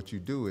glue. What you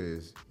do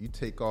is you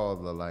take all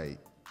the like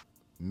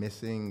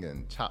missing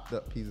and chopped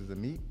up pieces of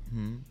meat,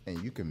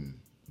 and you can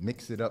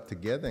mix it up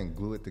together and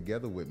glue it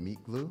together with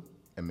meat glue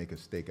and make a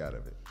steak out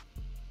of it.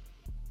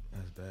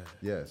 That's bad.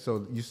 Yeah.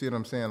 So you see what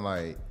I'm saying?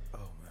 Like,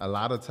 a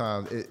lot of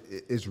times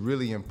it's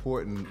really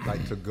important,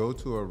 like, to go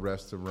to a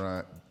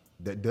restaurant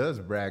that does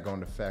brag on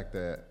the fact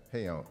that,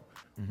 hey,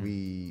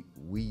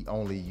 we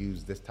only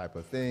use this type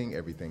of thing.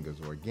 Everything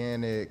is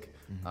organic.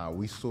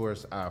 We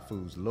source our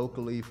foods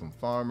locally from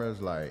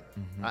farmers. Like,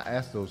 I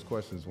ask those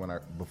questions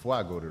before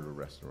I go to the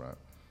restaurant.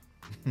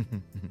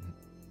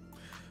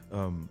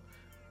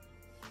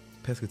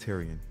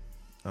 Pescatarian.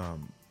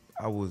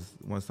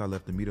 Once I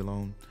left the meat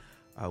alone,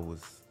 I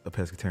was a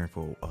pescatarian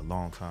for a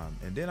long time.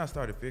 And then I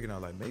started figuring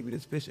out, like, maybe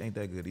this fish ain't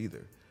that good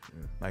either.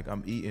 Like,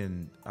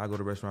 I go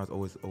to restaurants,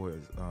 always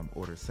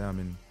order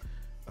salmon,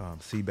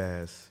 sea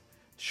bass,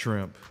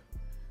 shrimp,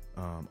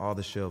 all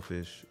the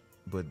shellfish.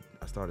 But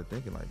I started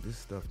thinking, like, this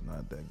stuff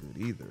not that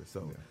good either.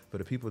 So for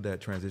the people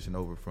that transition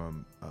over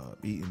from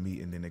eating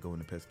meat and then they go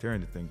into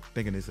pescatarian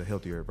thinking it's a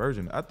healthier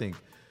version, I think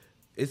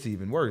it's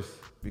even worse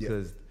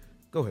because,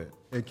 go ahead.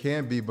 It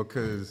can be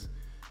because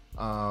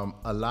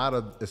a lot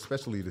of,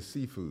 especially the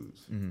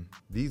seafoods,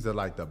 these are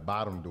like the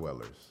bottom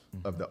dwellers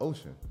of the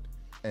ocean,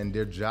 and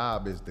their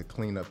job is to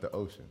clean up the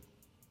ocean.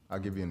 I'll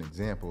give you an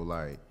example.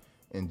 Like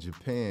in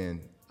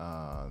Japan,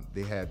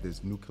 they had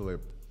this nuclear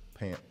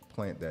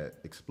plant that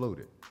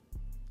exploded.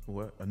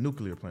 What? A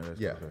nuclear plant?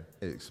 Yeah,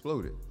 it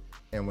exploded.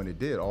 And when it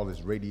did, all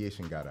this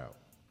radiation got out.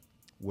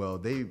 Well,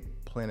 they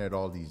planted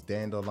all these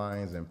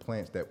dandelions and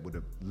plants that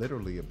would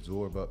literally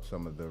absorb up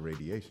some of the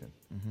radiation.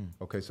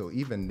 Okay, so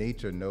even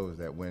nature knows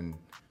that when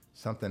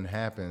something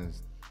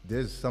happens,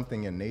 there's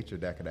something in nature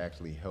that could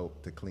actually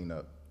help to clean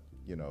up,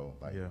 you know,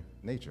 like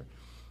nature.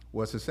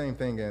 Well, it's the same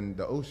thing in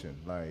the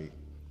ocean. Like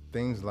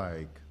things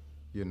like,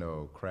 you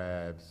know,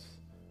 crabs,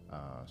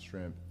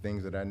 shrimp,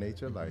 things of that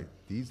nature. Like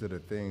these are the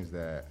things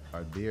that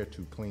are there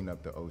to clean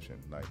up the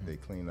ocean. Like they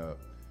clean up,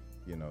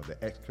 you know,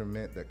 the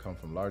excrement that come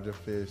from larger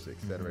fish, et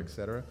cetera, et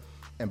cetera.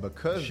 And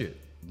because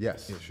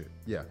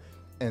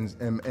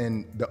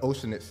and the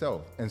ocean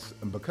itself, and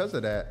because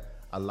of that,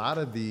 a lot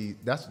of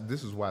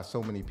this is why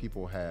so many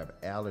people have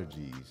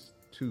allergies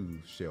to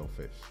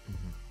shellfish,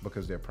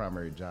 because their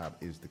primary job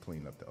is to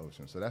clean up the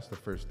ocean. So that's the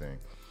first thing.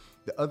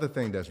 The other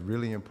thing that's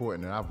really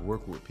important, and I've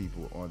worked with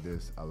people on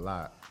this a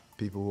lot,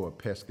 people who are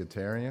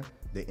pescatarian,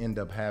 they end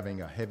up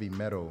having a heavy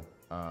metal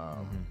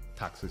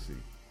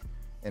toxicity,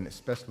 and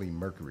especially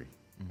mercury.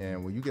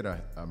 And when you get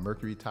a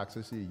mercury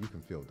toxicity, you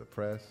can feel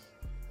depressed,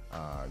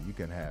 you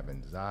can have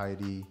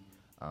anxiety,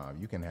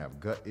 you can have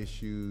gut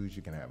issues,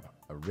 you can have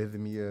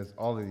arrhythmias,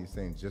 all of these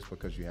things just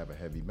because you have a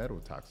heavy metal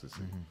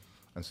toxicity.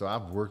 And so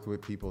I've worked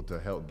with people to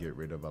help get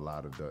rid of a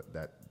lot of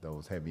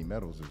those heavy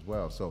metals as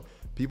well. So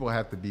people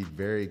have to be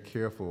very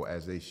careful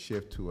as they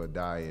shift to a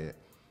diet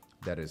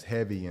that is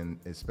heavy, and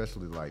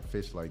especially like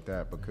fish like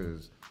that,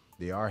 because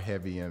they are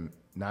heavy in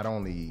not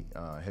only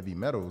heavy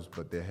metals,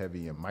 but they're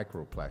heavy in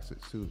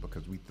microplastics too,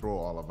 because we throw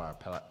all of our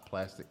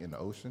plastic in the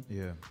ocean.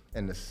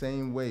 And the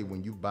same way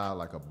when you buy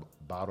like a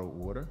bottled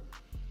water,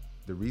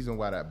 the reason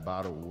why that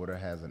bottled water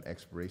has an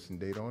expiration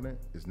date on it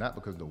is not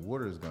because the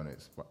water is going to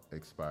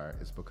expire,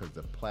 it's because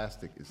the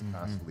plastic is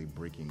constantly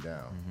breaking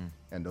down.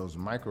 And those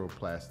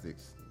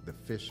microplastics, the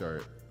fish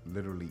are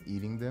literally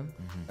eating them.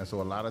 And so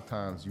a lot of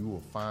times you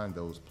will find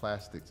those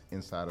plastics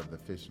inside of the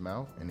fish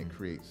mouth, and it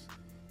creates,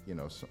 you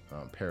know,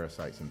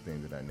 parasites and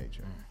things of that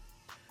nature.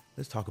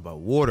 Let's talk about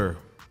water,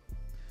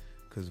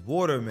 because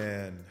water,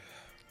 man,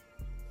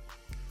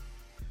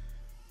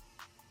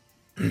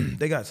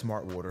 they got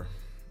smart water.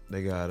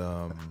 They got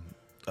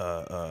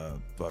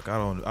fuck, I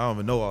don't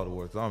even know all the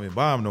waters. I don't even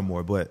buy them no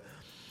more. But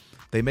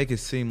they make it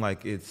seem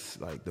like it's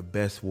like the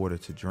best water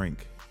to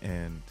drink,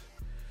 and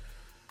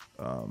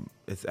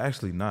it's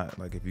actually not.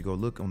 Like if you go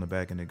look on the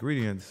back end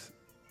ingredients,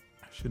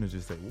 I shouldn't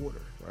just say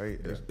water, right?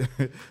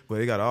 Yeah. But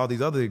they got all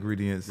these other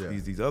ingredients,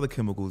 these other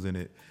chemicals in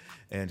it.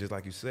 And just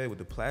like you said, with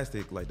the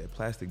plastic, like that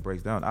plastic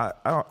breaks down.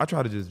 I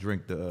try to just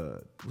drink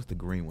the what's the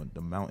green one?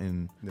 The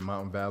Mountain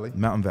Valley.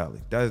 Mountain Valley.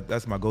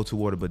 That's my go-to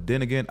water. But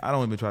then again, I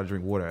don't even try to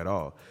drink water at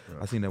all.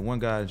 Right. I seen that one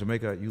guy in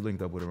Jamaica. You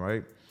linked up with him,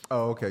 right?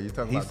 Oh, okay. You're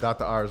talking about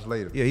Dr. R's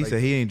later. Yeah, he said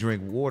he ain't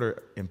drink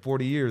water in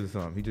 40 years or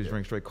something. He just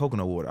drank straight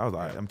coconut water. I was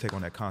like, all right, I'm taking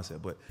on that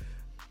concept. But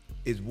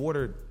is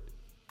water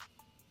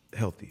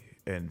healthy?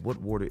 And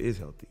what water is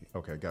healthy?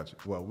 Okay, gotcha.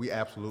 Well, we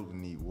absolutely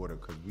need water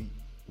because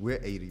we're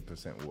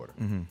 80% water.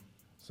 Mm-hmm.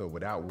 So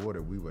without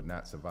water, we would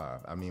not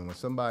survive. I mean, when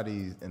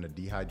somebody's in a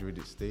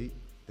dehydrated state,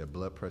 their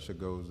blood pressure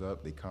goes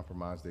up, they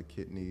compromise their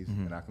kidneys,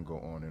 and I can go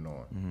on and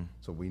on. Mm-hmm.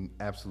 So we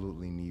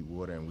absolutely need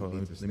water, and we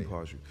need to stay. Let me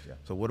pause you. Yeah.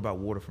 So what about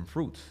water from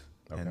fruits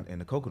and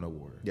the coconut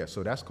water? Yeah,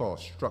 so that's called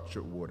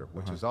structured water,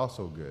 which is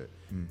also good.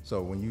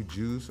 So when you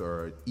juice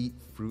or eat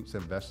fruits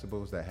and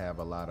vegetables that have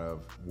a lot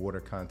of water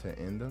content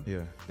in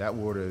them, that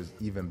water is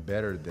even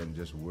better than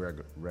just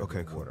regular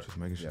water. Just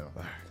making sure.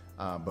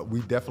 But we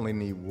definitely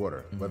need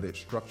water, whether it's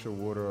structured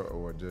water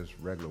or just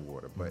regular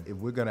water. But if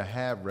we're gonna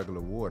have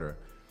regular water,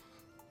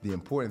 the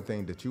important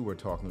thing that you were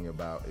talking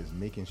about is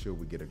making sure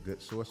we get a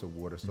good source of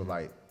water. So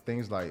like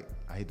things like,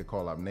 I hate to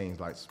call out names,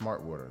 like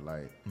smart water,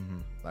 like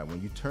when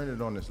you turn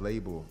it on this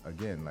label,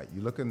 again, like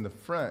you look in the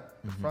front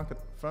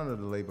of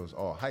the label is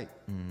all hype.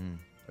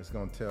 It's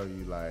gonna tell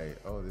you like,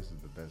 oh, this is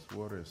the best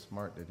water. It's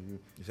smart that you.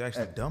 It's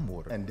actually dumb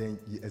water. And then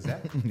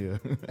exactly.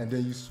 And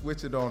then you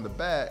switch it on the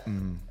back,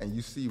 and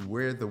you see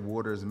where the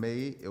water is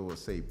made. It will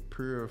say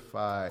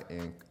purified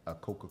in a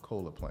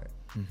Coca-Cola plant.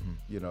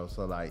 You know,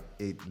 so like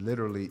it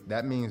literally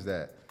that means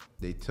that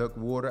they took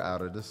water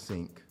out of the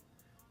sink,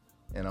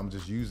 and I'm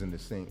just using the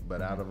sink,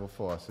 but out of a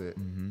faucet,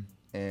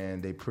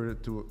 and they put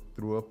it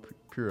through a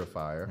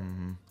purifier,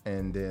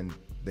 and then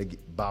they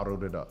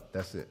bottled it up.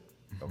 That's it.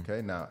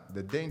 Okay, now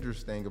the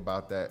dangerous thing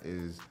about that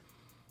is,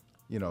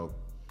 you know,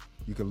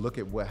 you can look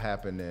at what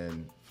happened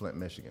in Flint,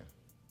 Michigan,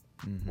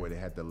 where they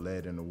had the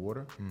lead in the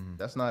water.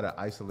 That's not an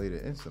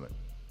isolated incident.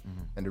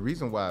 And the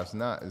reason why it's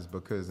not is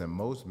because in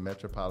most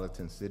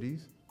metropolitan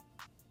cities,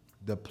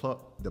 the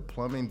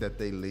plumbing that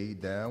they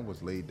laid down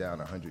was laid down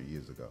 100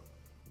 years ago,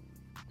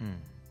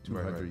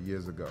 200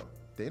 years ago.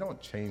 They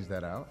don't change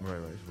that out.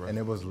 Right. And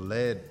it was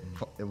lead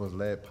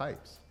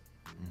pipes.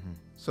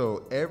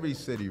 So every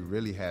city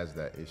really has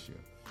that issue,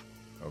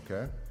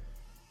 okay?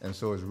 And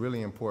so it's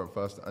really important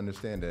for us to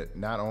understand that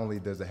not only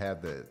does it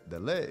have the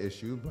lead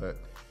issue, but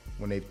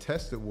when they've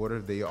tested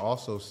water, they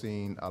also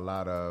seen a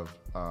lot of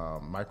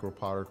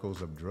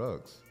microparticles of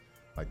drugs.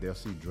 Like they'll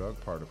see drug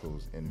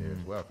particles in there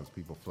as well because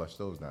people flush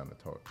those down the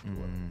toilet.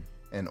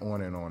 And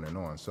on and on and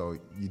on. So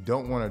you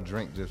don't want to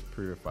drink just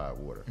purified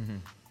water.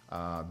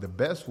 The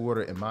best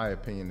water, in my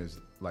opinion, is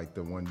like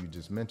the one you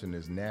just mentioned,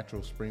 is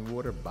natural spring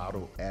water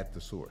bottled at the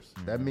source.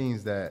 That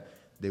means that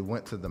they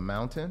went to the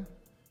mountain,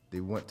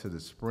 they went to the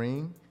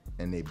spring,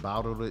 and they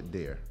bottled it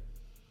there.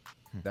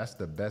 That's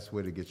the best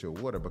way to get your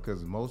water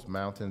because most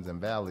mountains and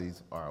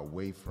valleys are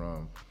away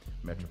from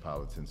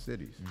metropolitan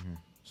cities.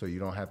 So you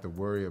don't have to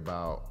worry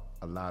about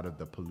a lot of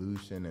the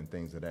pollution and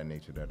things of that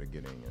nature that are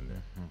getting in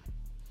there.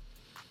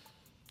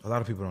 A lot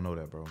of people don't know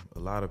that, bro. A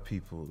lot of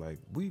people, like,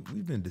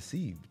 we've been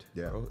deceived.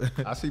 Yeah. Bro.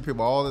 I see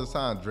people all the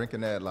time drinking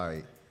that,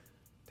 like,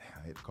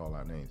 damn, I hate to call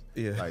out names.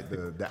 Yeah. Like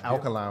the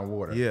alkaline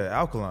water. Yeah,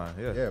 alkaline,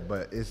 Yeah,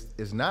 but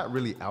it's not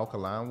really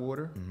alkaline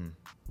water.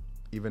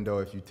 Even though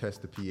if you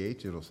test the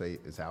pH, it'll say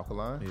it's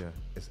alkaline. Yeah.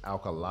 It's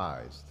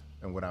alkalized.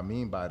 And what I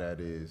mean by that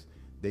is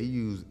they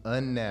use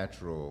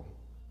unnatural,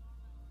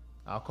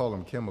 I'll call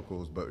them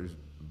chemicals, but it's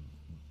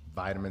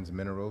vitamins,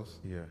 minerals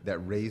that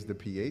raise the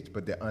pH,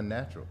 but they're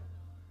unnatural.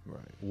 Right.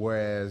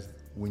 Whereas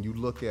when you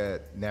look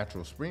at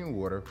natural spring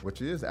water,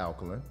 which is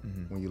alkaline,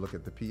 when you look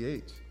at the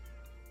pH,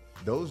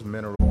 those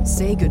minerals.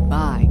 Say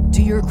goodbye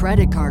to your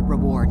credit card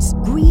rewards.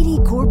 Greedy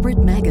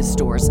corporate mega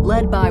stores,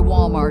 led by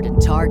Walmart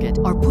and Target,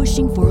 are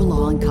pushing for a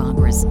law in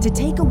Congress to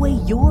take away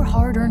your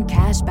hard-earned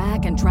cash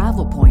back and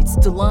travel points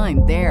to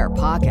line their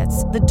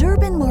pockets. The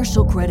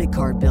Durbin-Marshall credit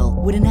card bill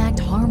would enact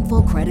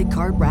harmful credit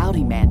card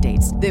routing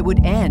mandates that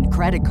would end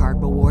credit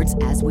card rewards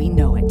as we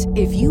know it.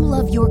 If you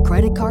love your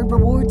credit card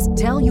rewards,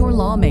 tell your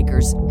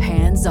lawmakers,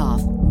 hands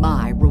off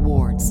my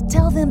rewards.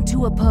 Tell them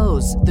to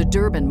oppose the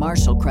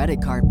Durbin-Marshall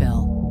credit card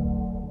bill.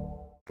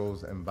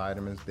 And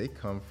vitamins, they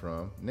come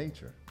from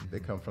nature.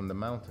 They come from the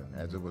mountain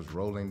as it was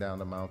rolling down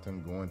the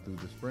mountain going through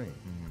the spring.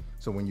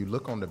 So when you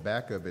look on the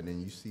back of it and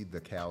you see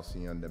the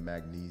calcium, the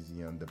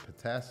magnesium, the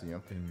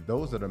potassium,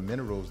 those are the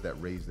minerals that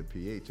raise the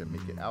pH and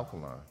make it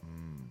alkaline.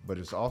 But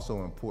it's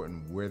also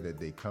important where that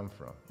they come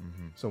from.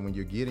 So when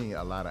you're getting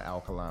a lot of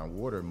alkaline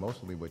water,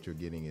 mostly what you're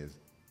getting is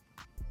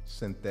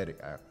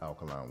synthetic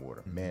alkaline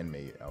water,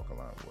 man-made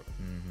alkaline water.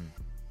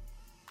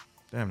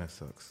 Damn, that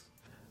sucks.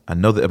 I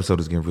know the episode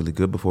is getting really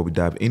good. Before we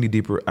dive any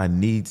deeper, I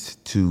need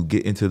to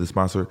get into the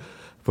sponsor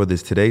for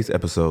today's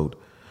episode.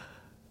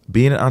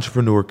 Being an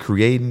entrepreneur,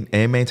 creating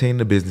and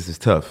maintaining a business is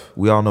tough.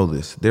 We all know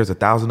this. There's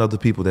 1,000 other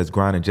people that's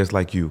grinding just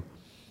like you.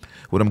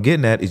 What I'm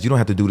getting at is you don't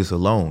have to do this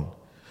alone.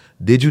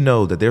 Did you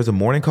know that there's a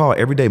morning call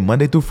every day,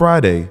 Monday through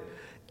Friday,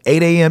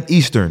 8 a.m.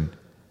 Eastern?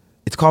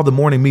 It's called the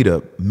Morning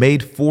Meetup,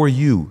 made for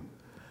you.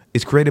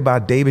 It's created by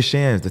David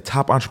Shands, the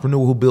top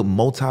entrepreneur who built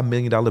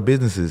multi-million-dollar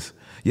businesses.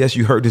 Yes,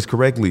 you heard this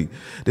correctly.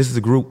 This is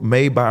a group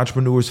made by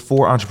entrepreneurs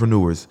for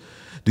entrepreneurs.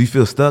 Do you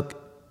feel stuck?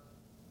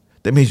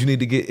 That means you need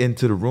to get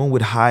into the room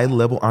with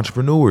high-level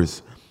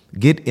entrepreneurs.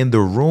 Get in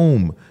the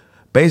room.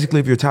 Basically,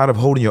 if you're tired of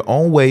holding your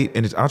own weight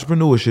in this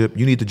entrepreneurship,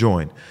 you need to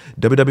join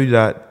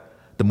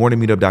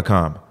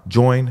www.themorningmeetup.com.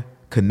 Join,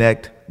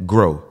 connect,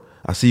 grow.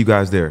 I'll see you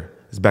guys there.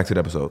 It's back to the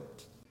episode.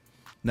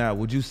 Now,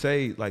 would you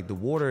say like the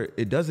water,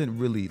 it doesn't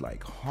really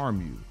like harm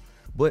you,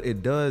 but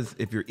it does,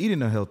 if you're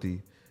eating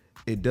unhealthy,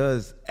 it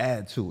does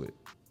add to it.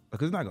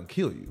 Because it's not going to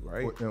kill you,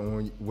 right?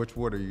 Which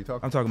water are you talking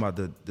about? I'm talking about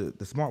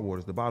the smart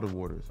waters, the bottled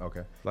waters.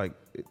 Okay. Like,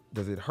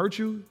 does it hurt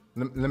you?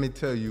 Let me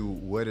tell you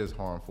what is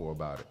harmful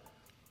about it.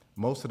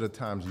 Most of the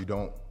times you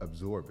don't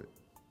absorb it.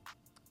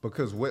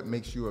 Because what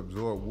makes you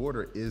absorb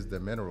water is the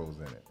minerals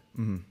in it.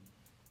 Mm-hmm.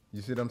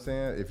 You see what I'm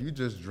saying? If you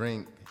just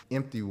drink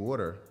empty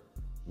water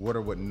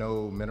with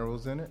no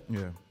minerals in it,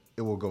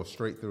 it will go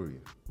straight through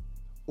you.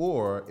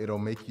 Or it'll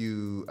make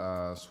you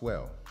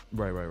swell.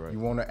 Right. You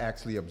want to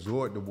actually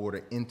absorb the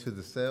water into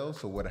the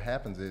cells. So what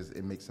happens is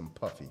it makes them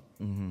puffy,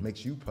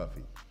 makes you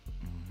puffy.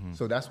 Mm-hmm.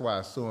 So that's why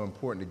it's so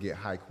important to get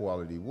high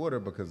quality water,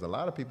 because a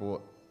lot of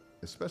people,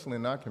 especially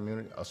in our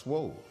community, are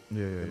swole.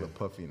 They look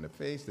puffy in the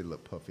face, they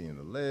look puffy in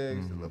the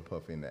legs, they look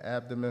puffy in the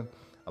abdomen.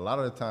 A lot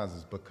of the times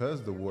it's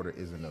because the water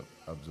isn't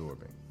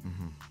absorbing.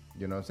 Mm-hmm.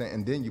 You know what I'm saying?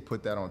 And then you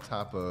put that on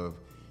top of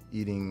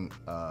eating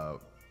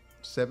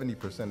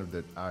 70% of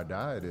our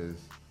diet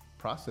is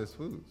processed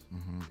foods.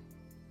 Mm-hmm.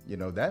 You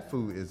know, that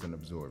food isn't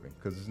absorbing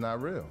because it's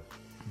not real.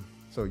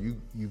 So you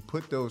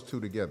put those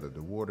two together.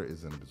 The water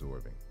isn't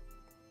absorbing.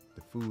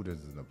 The food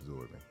isn't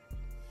absorbing.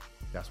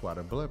 That's why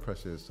the blood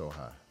pressure is so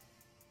high,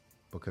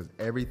 because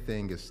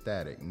everything is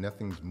static.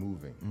 Nothing's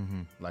moving.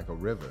 Mm-hmm. Like a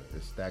river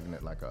is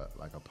stagnant, like a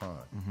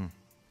pond. Mm-hmm.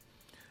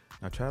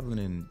 Now,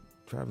 traveling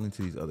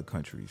to these other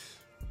countries,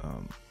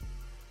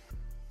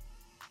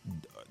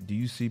 do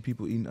you see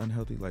people eating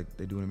unhealthy like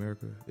they do in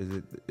America?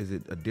 Is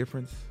it a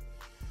difference?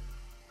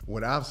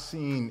 What I've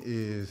seen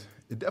is,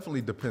 it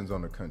definitely depends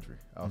on the country.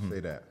 I'll say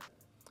that.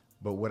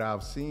 But what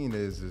I've seen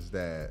is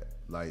that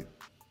like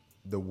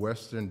the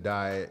Western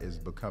diet is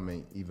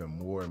becoming even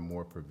more and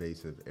more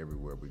pervasive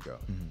everywhere we go.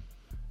 Mm-hmm.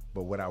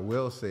 But what I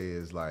will say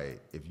is,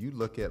 like, if you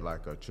look at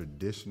like a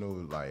traditional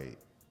like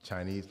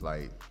Chinese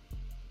like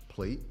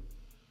plate,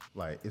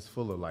 like it's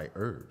full of like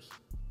herbs.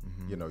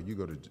 Mm-hmm. You know, you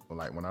go to,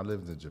 like, when I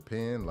lived in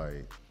Japan,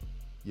 like,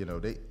 you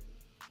know,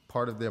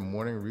 part of their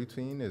morning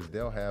routine is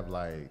they'll have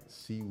like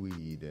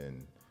seaweed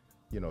and,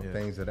 you know,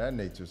 things of that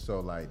nature. So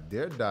like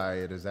their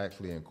diet is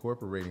actually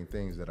incorporating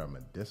things that are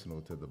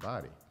medicinal to the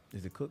body.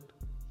 Is it cooked?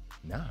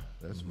 Nah,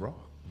 that's raw.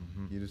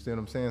 Mm-hmm. You understand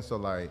what I'm saying? So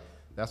like,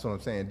 that's what I'm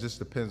saying. It just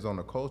depends on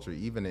the culture.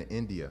 Even in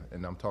India,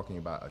 and I'm talking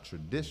about a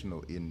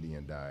traditional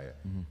Indian diet,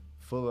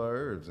 full of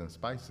herbs and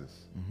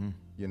spices. Mm-hmm.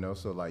 You know,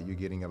 so like you're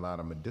getting a lot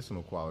of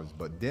medicinal qualities.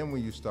 But then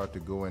when you start to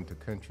go into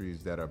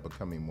countries that are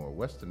becoming more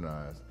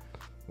westernized,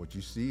 what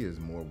you see is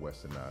more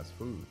westernized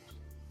foods.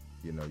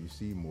 You know, you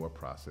see more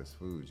processed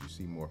foods. You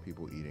see more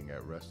people eating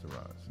at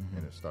restaurants,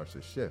 and it starts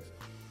to shift.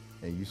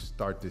 And you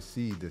start to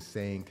see the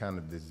same kind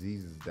of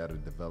diseases that are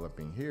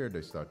developing here,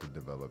 they start to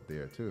develop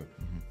there too.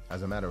 Mm-hmm.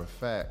 As a matter of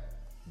fact,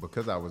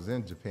 because I was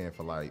in Japan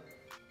for like,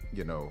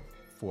 you know,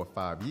 4 or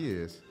 5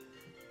 years,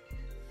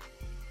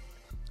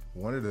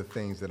 one of the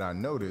things that I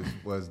noticed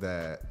was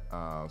that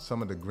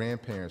some of the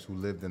grandparents who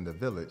lived in the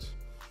village,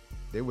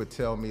 they would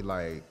tell me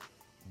like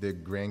their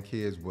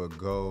grandkids would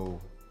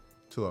go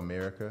to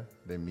America.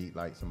 They meet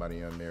like somebody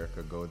in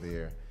America, go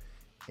there,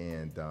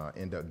 and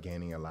end up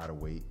gaining a lot of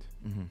weight,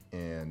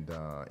 and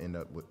end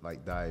up with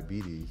like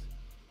diabetes.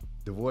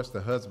 Divorce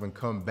the husband,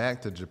 come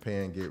back to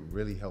Japan, get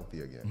really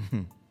healthy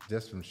again,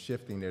 just from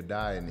shifting their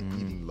diet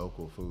and eating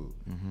local food.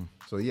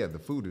 So yeah, the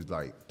food is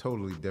like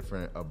totally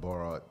different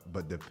abroad,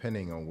 but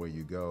depending on where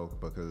you go,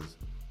 because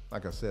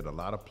like I said, a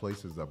lot of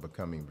places are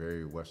becoming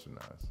very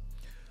westernized.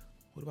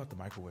 What about the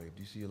microwave?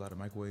 Do you see a lot of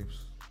microwaves?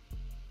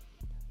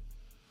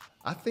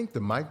 I think the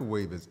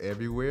microwave is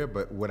everywhere,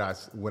 but what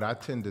I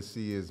tend to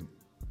see is,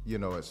 you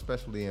know,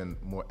 especially in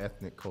more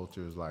ethnic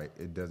cultures, like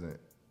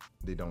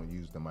they don't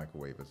use the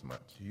microwave as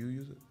much. Do you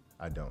use it?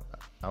 I don't.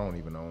 I don't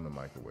even own a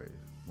microwave.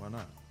 Why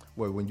not?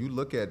 Well, when you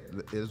look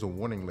at, there's a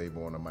warning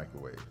label on a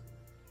microwave,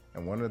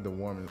 and one of the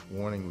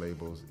warning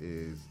labels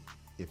is,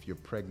 if you're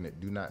pregnant,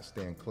 do not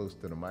stand close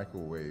to the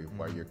microwave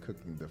while you're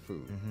cooking the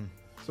food.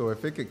 So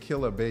if it could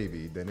kill a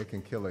baby, then it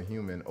can kill a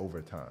human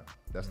over time.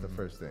 That's the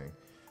first thing.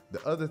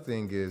 The other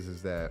thing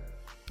is that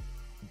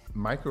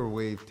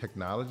microwave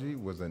technology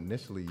was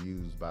initially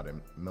used by the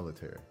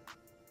military,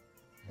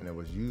 and it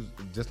was used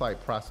just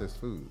like processed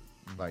food.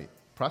 Like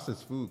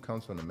processed food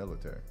comes from the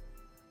military.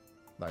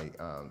 Like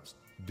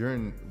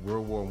during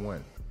World War I,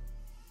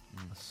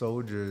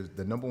 soldiers,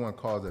 the number one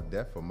cause of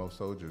death for most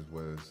soldiers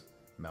was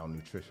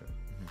malnutrition.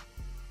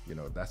 You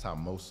know, that's how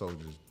most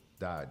soldiers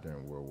died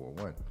during World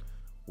War I.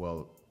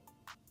 Well,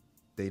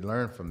 they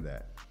learned from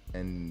that,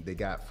 and they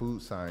got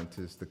food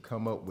scientists to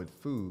come up with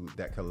food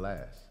that could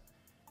last.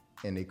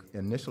 And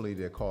initially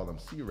they called them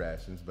C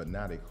rations, but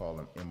now they call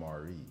them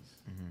MREs.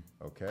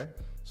 Okay,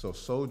 so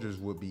soldiers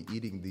would be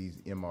eating these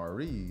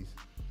MREs,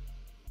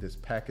 this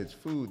packaged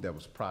food that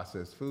was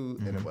processed food,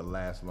 and it would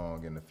last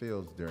long in the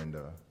fields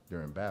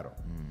during battle.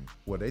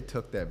 Well, they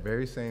took that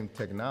very same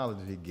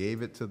technology,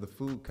 gave it to the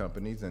food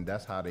companies, and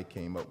that's how they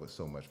came up with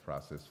so much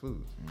processed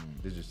foods.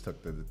 They just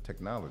took the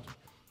technology.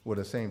 Well,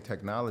 the same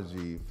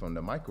technology from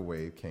the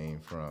microwave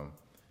came from,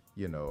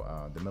 you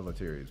know, the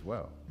military as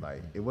well.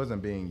 Like, it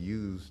wasn't being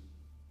used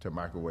to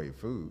microwave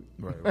food.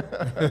 Right.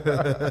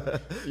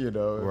 You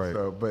know, right.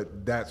 So,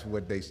 but that's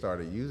what they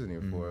started using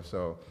it for.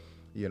 So,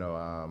 you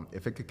know,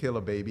 if it could kill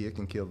a baby, it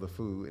can kill the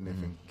food. And if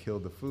it can kill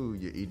the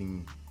food, you're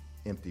eating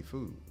empty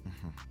food.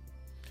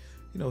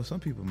 You know, some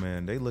people,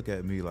 man, they look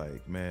at me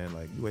like, man,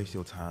 like, you waste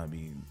your time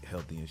being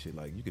healthy and shit.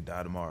 Like, you could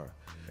die tomorrow.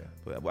 Yeah.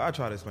 But what I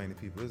try to explain to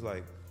people is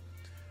like,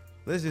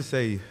 let's just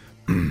say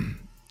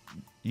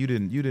you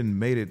didn't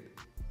made it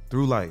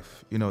through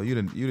life. You know, you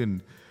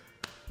didn't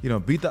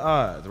beat the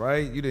odds,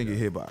 right? You didn't get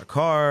hit by a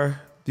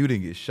car. You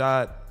didn't get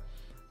shot.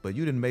 But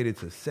you didn't made it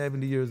to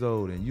 70 years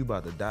old and you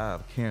about to die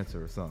of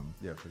cancer or something.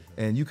 Yeah, for sure.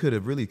 And you could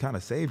have really kind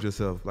of saved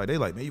yourself. Like, they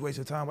like, man, you waste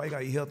your time. Why you got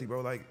to eat healthy, bro?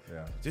 Like,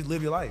 just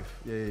live your life.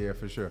 Yeah,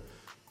 for sure.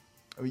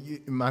 I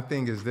mean, my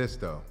thing is this,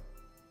 though.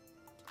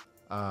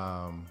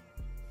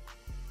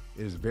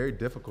 It is very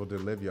difficult to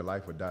live your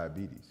life with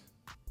diabetes.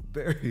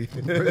 Very.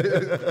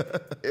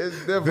 It's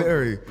difficult.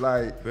 Very.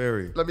 Like,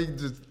 very. Let me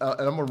just,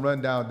 and I'm going to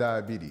run down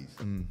diabetes.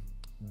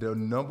 The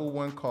number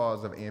one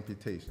cause of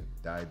amputation,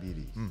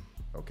 diabetes.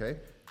 Okay?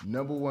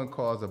 Number one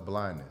cause of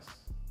blindness.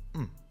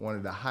 One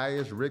of the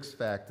highest risk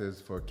factors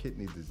for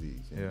kidney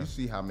disease. And you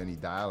see how many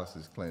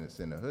dialysis clinics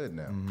in the hood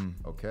now.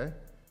 Okay?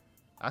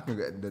 I can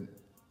get the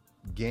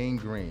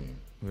gangrene,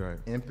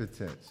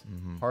 impotence,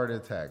 heart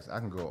attacks. I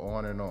can go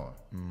on and on.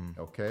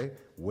 Okay?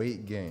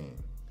 Weight gain.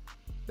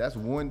 That's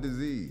one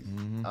disease.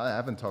 I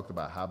haven't talked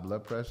about high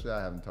blood pressure.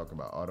 I haven't talked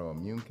about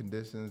autoimmune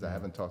conditions. I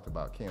haven't talked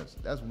about cancer.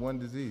 That's one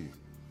disease.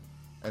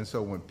 And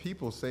so when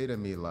people say to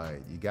me,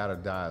 like, you got to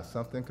die of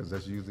something, because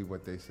that's usually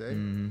what they say,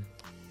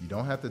 you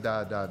don't have to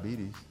die of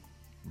diabetes.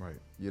 Right.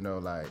 You know,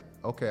 like,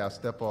 okay, I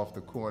step off the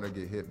corner,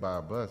 get hit by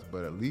a bus,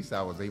 but at least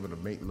I was able to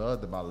make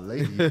love to my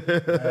lady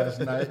last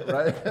night,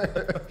 right?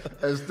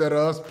 Instead of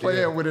us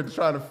playing with it,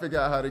 trying to figure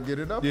out how to get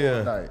it up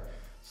all night.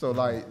 So,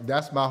 like,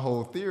 that's my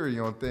whole theory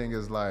on thing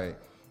is like,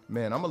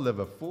 man, I'm going to live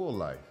a full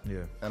life.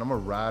 Yeah. And I'm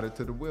going to ride it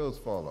till the wheels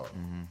fall off.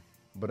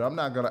 But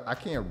I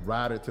can't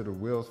ride it till the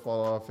wheels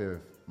fall off if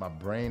my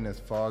brain is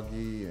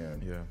foggy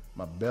and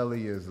my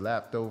belly is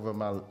lapped over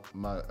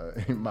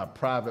my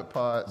private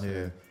parts.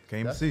 Yeah,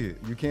 can't even see it.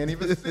 You can't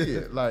even see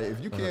it. Like,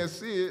 if you can't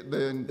see it,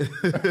 then...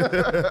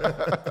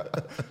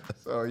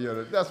 So,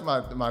 that's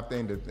my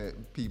thing to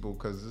people,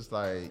 because it's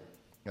like,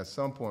 at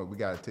some point, we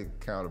got to take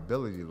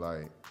accountability,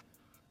 like,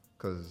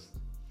 because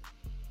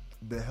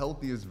the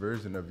healthiest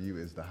version of you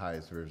is the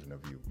highest version of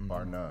you,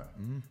 bar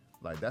none.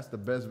 Like, that's the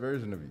best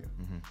version of you.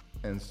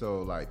 And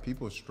so, like,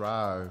 people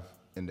strive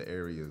in the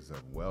areas of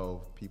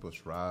wealth. People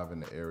strive in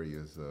the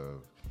areas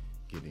of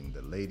getting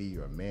the lady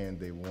or man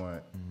they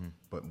want,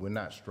 but we're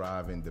not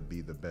striving to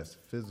be the best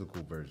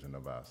physical version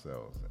of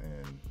ourselves.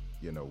 And,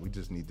 we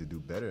just need to do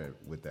better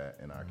with that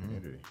in our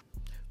community.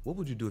 What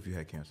would you do if you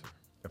had cancer?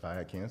 If I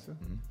had cancer?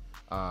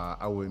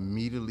 I would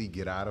immediately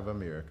get out of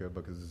America,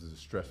 because this is a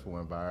stressful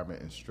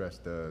environment, and stress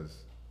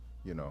does,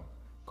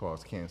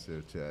 cause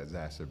cancer to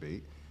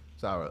exacerbate.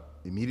 So I would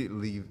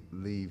immediately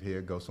leave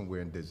here, go somewhere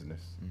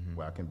indigenous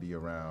where I can be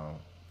around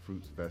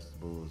fruits,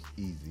 vegetables,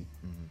 easy.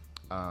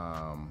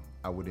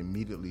 I would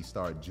immediately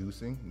start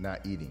juicing,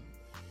 not eating.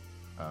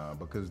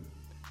 Because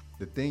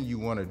the thing you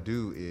want to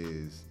do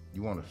is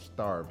you want to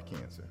starve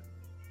cancer.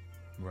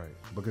 Right.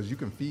 Because you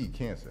can feed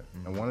cancer.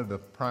 And one of the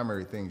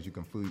primary things you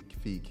can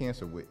feed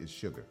cancer with is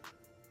sugar.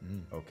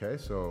 Okay,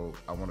 so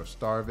I want to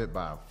starve it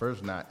by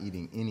first not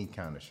eating any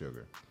kind of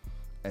sugar.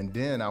 And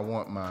then I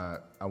want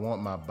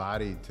my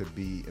body to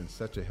be in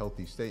such a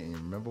healthy state. And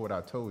remember what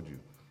I told you,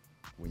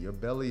 when your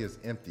belly is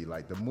empty,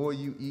 like, the more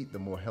you eat, the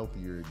more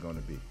healthier you're gonna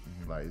be.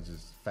 Like, it's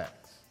just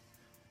facts.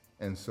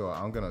 And so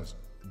I'm gonna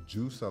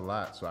juice a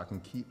lot so I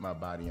can keep my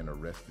body in a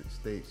rested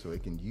state, so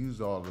it can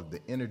use all of the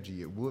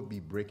energy it would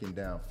be breaking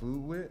down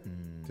food with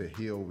to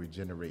heal,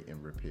 regenerate,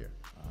 and repair.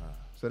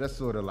 So that's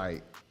sort of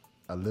like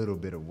a little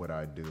bit of what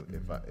I do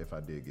if I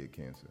did get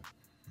cancer.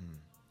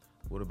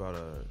 What about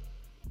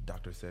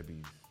Dr.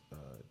 Sebi's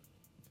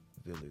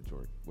village,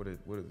 or what is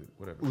it?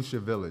 Whatever.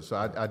 Usha village. So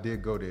I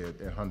did go there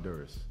in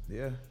Honduras.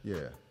 Yeah?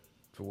 Yeah.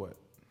 For what?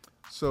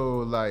 So,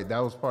 like, that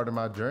was part of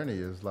my journey.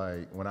 Is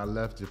like, when I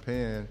left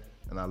Japan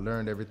and I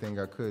learned everything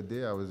I could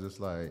there, I was just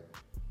like,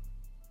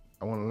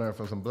 I want to learn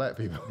from some black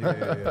people.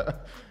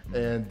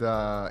 And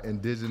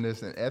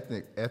indigenous and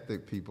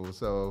ethnic people.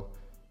 So,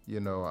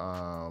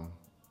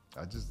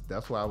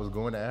 that's why I was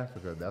going to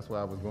Africa. That's why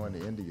I was going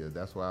to India.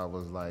 That's why I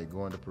was like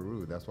going to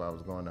Peru. That's why I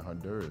was going to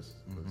Honduras.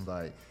 It's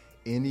like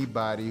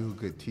anybody who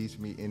could teach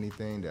me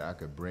anything that I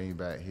could bring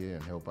back here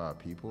and help out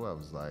people, I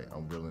was like,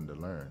 I'm willing to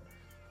learn.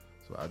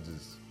 So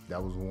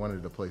that was one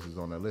of the places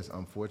on the list.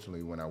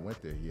 Unfortunately, when I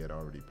went there, he had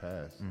already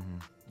passed,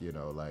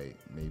 like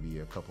maybe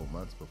a couple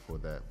months before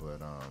that.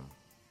 But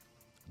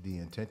the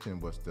intention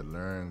was to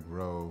learn,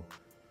 grow,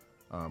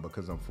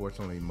 because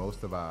unfortunately,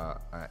 most of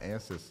our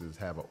ancestors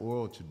have an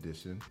oral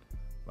tradition.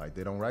 Like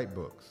they don't write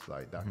books.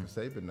 Like Dr.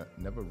 Saban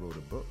never wrote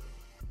a book.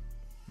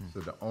 So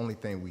the only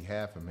thing we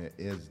have from him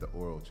is the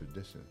oral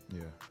tradition.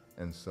 Yeah.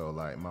 And so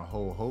like my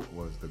whole hope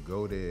was to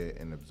go there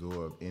and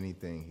absorb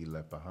anything he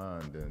left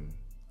behind and,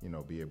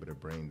 be able to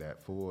bring that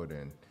forward.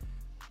 And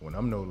when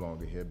I'm no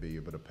longer here, be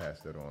able to pass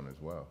that on as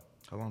well.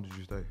 How long did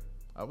you stay?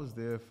 I was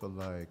there for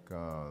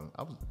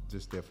I was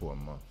just there for a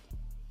month.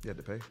 You had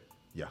to pay?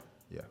 Yeah.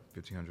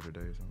 $1,500 a day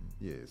or something?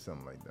 Yeah,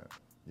 something like that.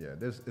 Yeah,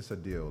 it's a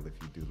deal if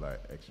you do like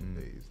extra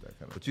days, that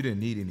kind of. But you didn't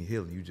need any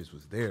healing. You just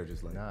was there,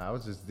 just like. Nah, I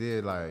was just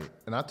there, like,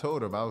 and I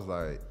told him I was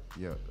like,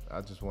 yeah,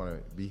 I just want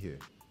to be here.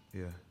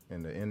 Yeah.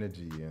 And the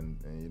energy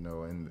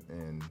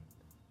and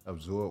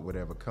absorb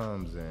whatever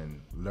comes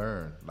and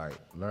learn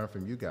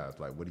from you guys.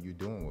 Like, what are you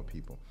doing with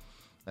people?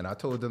 And I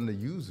told them to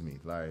use me,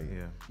 like,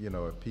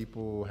 if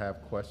people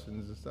have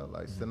questions and stuff,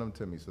 like, send them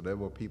to me. So there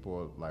were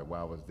people like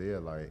while I was there,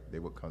 like they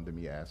would come to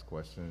me, ask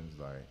questions,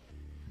 like.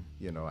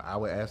 I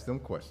would ask them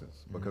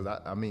questions because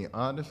I mean,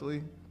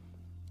 honestly,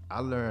 I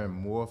learn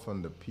more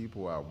from the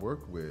people I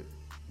work with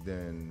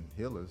than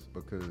healers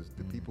because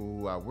the people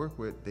who I work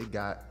with, they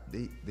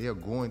are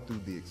going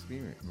through the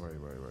experience. Right.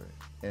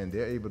 And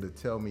they're able to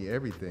tell me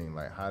everything,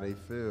 like how they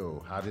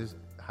feel, how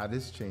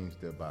this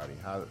changed their body,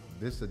 how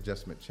this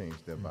adjustment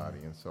changed their body.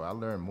 And so I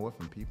learn more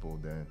from people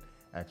than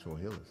actual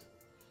healers.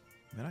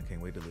 Man, I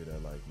can't wait to live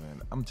that life,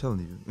 man. I'm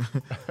telling you,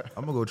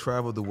 I'm gonna go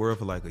travel the world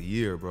for like a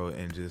year, bro,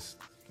 and just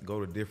go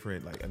to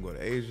different, like I'm going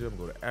to Asia, I'm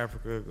going to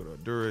Africa, go to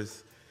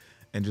Honduras,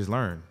 and just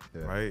learn,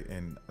 right?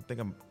 And I think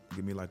I'm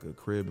give me like a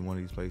crib in one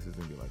of these places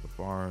and get like a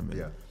farm.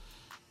 And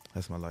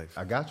that's my life.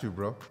 I got you,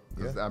 bro.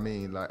 Cause I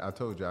mean, like I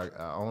told you,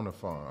 I own a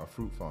farm, a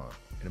fruit farm.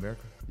 In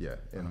America? Yeah,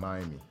 in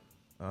Miami.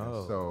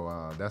 Oh.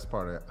 So that's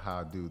part of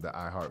how I do the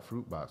I Heart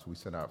Fruit Box. We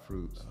send out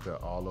fruits to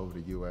all over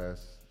the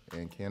U.S.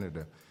 and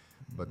Canada.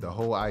 But the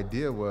whole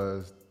idea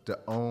was to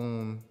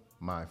own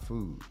my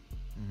food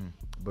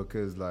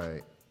because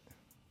like,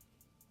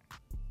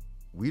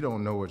 we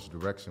don't know which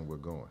direction we're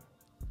going.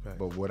 Right.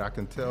 But what I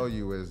can tell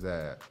you is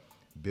that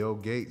Bill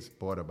Gates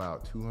bought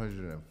about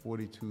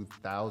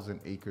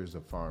 242,000 acres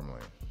of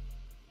farmland.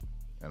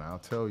 And I'll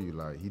tell you,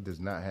 like, he does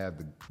not have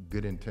the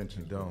good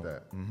intentions with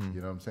that.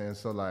 You know what I'm saying?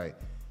 So, like,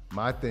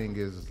 my thing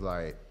is,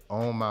 like,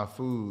 own my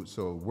food.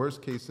 So,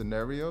 worst case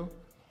scenario,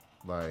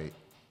 like,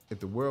 if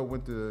the world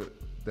went to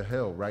the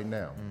hell right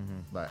now,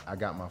 like, I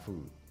got my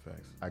food.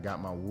 Facts. I got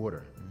my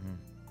water.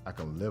 I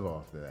can live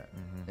off of that,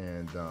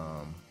 and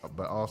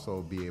but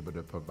also be able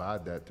to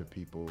provide that to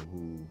people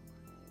who,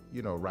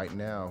 right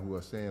now who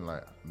are saying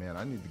like, man,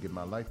 I need to get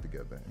my life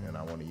together, and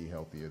I want to eat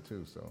healthier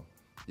too. So,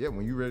 yeah,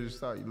 when you're ready to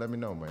start, you let me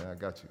know, man. I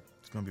got you.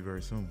 It's gonna be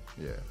very soon.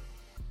 Yeah.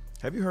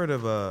 Have you heard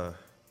of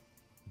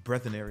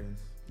breatharians?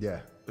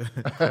 Yeah.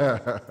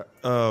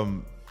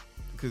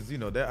 Because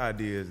their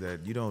idea is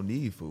that you don't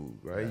need food,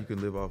 right? Yeah. You can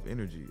live off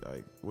energy.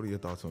 Like, what are your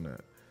thoughts on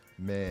that?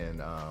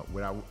 Man,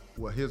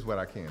 here's what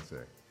I can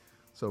say.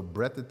 So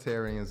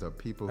breatharians are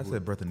people I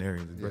said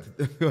breatharians. Yeah,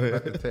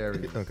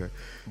 breatharians. Okay.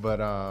 But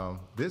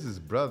this is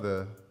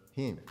brother,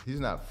 he's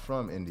not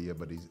from India,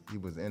 but he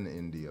was in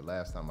India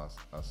last time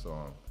I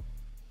saw him.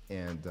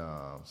 And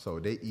so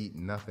they eat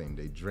nothing,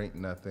 they drink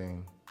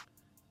nothing,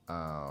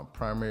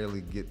 primarily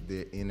get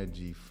their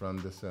energy from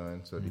the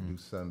sun. So they do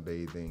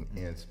sunbathing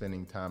and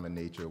spending time in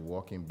nature,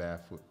 walking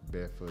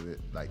barefooted,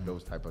 like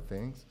those type of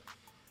things.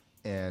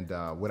 And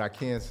what I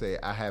can say,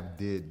 I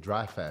did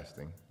dry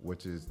fasting,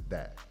 which is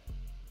that.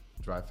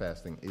 Dry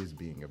fasting is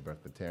being a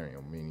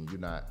breatharian, meaning you're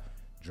not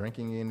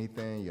drinking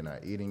anything, you're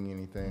not eating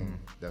anything.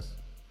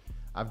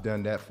 I've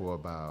done that for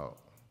about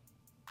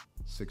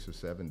 6 or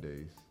 7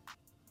 days.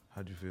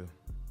 How'd you feel?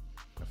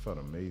 I felt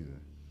amazing.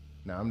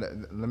 Now,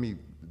 let me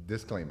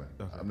disclaimer.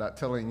 Okay. I'm not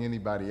telling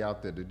anybody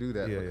out there to do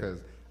that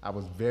because I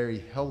was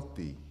very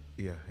healthy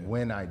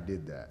when I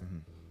did that.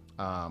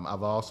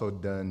 I've also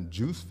done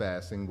juice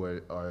fasting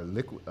or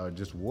liquid or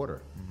just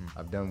water.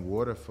 I've done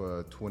water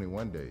for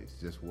 21 days,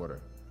 just water.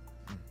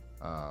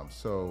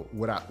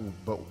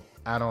 But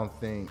I don't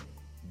think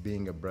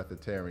being a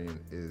breatharian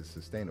is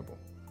sustainable.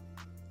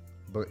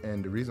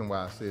 And the reason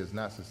why I say it's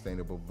not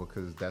sustainable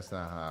because that's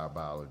not how our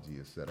biology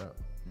is set up.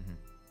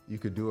 You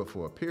could do it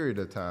for a period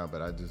of time,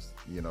 but I just,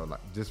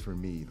 like just for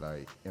me,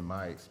 like in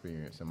my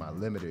experience, in my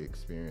limited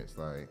experience,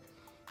 like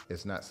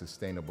it's not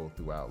sustainable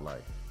throughout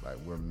life. Like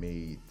we're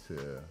made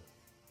to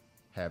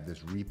have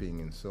this reaping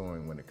and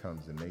sowing when it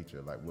comes to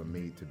nature. Like, we're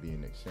made to be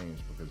in exchange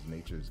because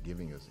nature is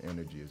giving us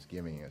energy, it's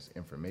giving us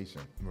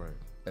information. Right.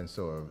 And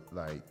so,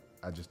 like,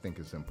 I just think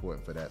it's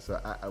important for that. So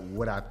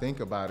what I think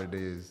about it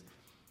is,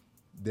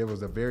 there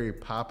was a very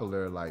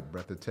popular, like,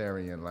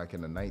 breatharian, like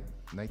in the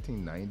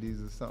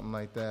 1990s or something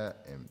like that,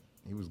 and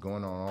he was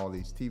going on all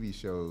these TV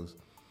shows,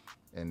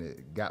 and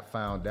it got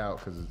found out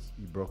because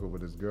he broke up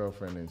with his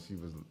girlfriend, and she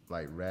was,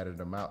 like, ratted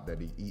him out that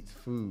he eats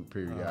food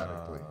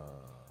periodically.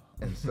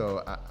 And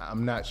so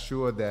I'm not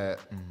sure that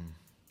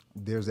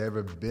there's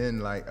ever been,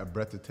 like, a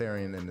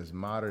breatharian in this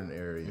modern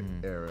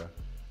era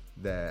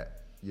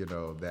that, you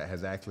know, that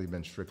has actually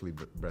been strictly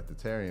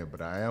breatharian.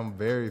 But I am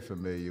very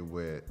familiar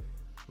with,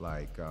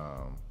 like,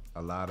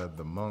 a lot of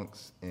the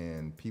monks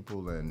and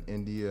people in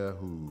India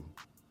who,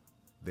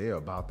 they're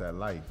about that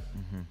life.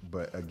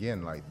 But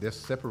again, like, they're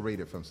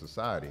separated from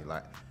society.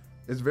 Like,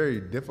 it's very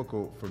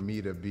difficult for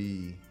me to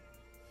be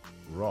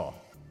raw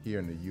here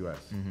in the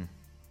U.S.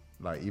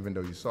 Like, even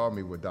though you saw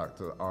me with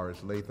Dr.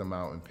 R.S. Latham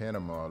out in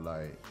Panama,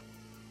 like,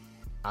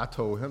 I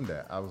told him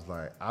that. I was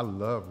like, I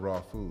love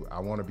raw food. I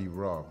want to be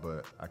raw,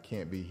 but I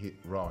can't be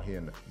raw here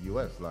in the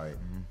U.S. Like,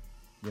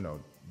 you know,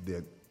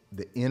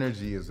 the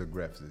energy is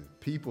aggressive.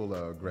 People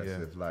are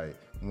aggressive. Yeah. Like,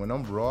 when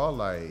I'm raw,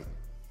 like,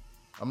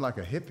 I'm like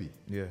a hippie.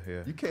 Yeah.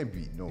 You can't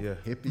be no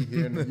hippie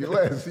here in the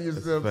U.S. You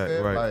see what I'm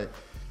saying? Right. Like,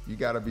 you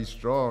got to be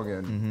strong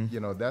and, you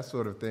know, that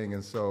sort of thing.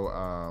 And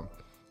so,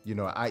 you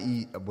know,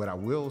 what I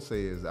will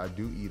say is I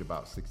do eat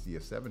about 60 or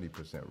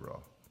 70% raw,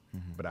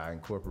 but I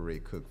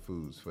incorporate cooked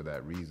foods for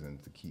that reason,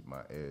 to keep my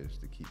edge,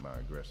 to keep my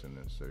aggression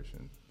and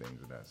assertion,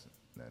 things of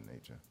that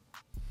nature.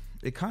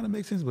 It kind of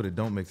makes sense, but it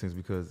don't make sense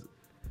because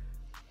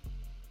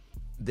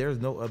there's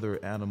no other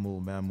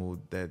mammal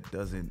that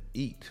doesn't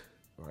eat,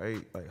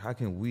 right? Like, how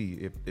can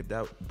we, if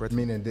that breath...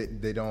 Meaning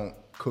they don't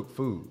cook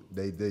food,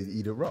 they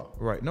eat it raw.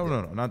 Right, no,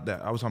 not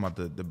that. I was talking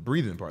about the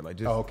breathing part, like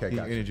just getting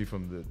energy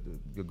from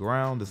the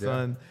ground, the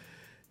sun.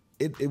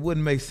 It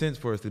wouldn't make sense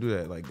for us to do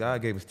that. Like,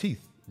 God gave us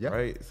teeth,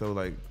 right? So,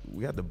 like,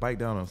 we have to bite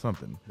down on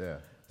something. Yeah.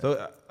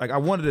 So, like, I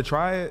wanted to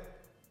try it,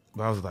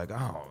 but I was like,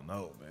 I don't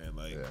know, man.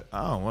 Like,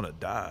 I don't want to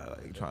die,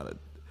 like, trying to...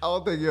 I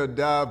don't think you'll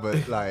die,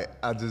 but, like,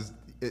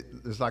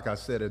 it's like I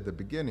said at the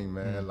beginning,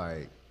 man,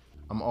 like,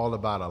 I'm all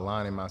about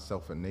aligning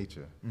myself with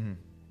nature.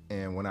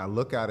 And when I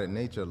look out at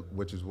nature,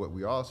 which is what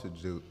we all should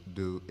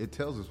do, it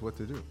tells us what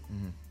to do.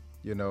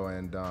 You know,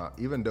 and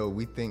even though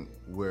we think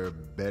we're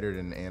better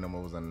than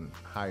animals and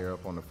higher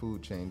up on the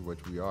food chain,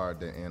 which we are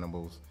than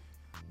animals,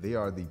 they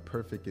are the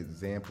perfect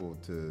example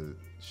to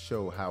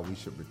show how we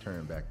should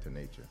return back to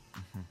nature.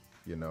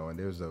 You know, and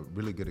there's a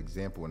really good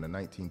example in the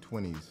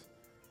 1920s.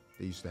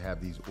 They used to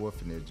have these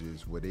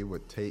orphanages where they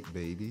would take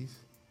babies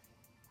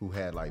who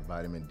had, like,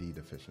 vitamin D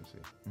deficiency,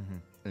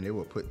 and they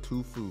would put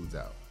two foods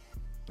out.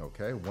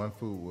 Okay, one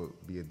food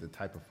would be the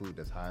type of food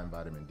that's high in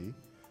vitamin D.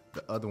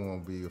 The other one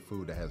would be a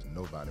food that has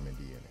no vitamin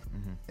D in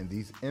it. And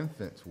these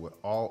infants would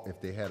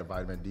if they had a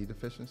vitamin D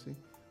deficiency,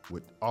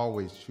 would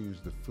always choose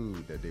the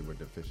food that they were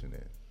deficient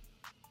in.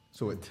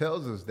 So it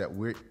tells us that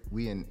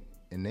we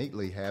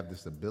innately have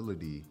this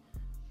ability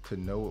to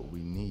know what we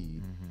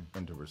need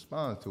and to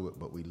respond to it,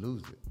 but we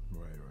lose it.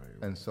 Right.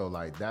 And so,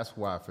 like, that's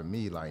why for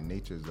me, like,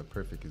 nature is a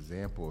perfect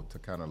example to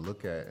kind of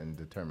look at and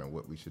determine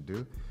what we should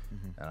do.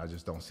 And I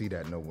just don't see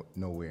that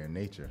nowhere in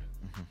nature.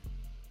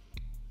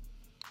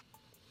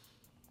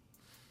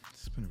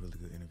 It's been a really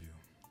good interview.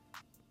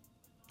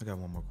 I got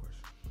one more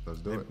question.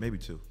 Let's do it. Maybe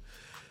two.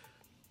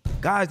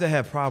 Guys that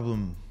have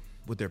problem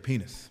with their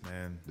penis,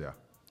 man. Yeah.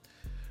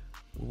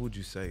 What would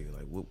you say?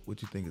 Like,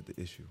 what you think is the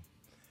issue?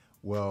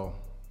 Well,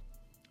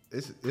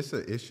 it's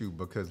an issue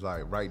because,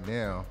 like, right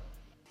now,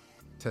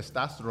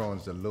 testosterone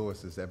is the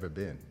lowest it's ever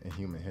been in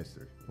human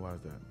history. Why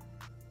is that?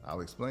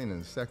 I'll explain in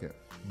a second.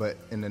 But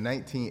in the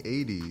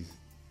 1980s,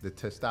 the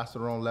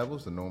testosterone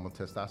levels, the normal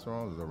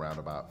testosterone, was around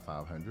about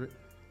 500.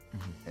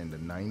 In the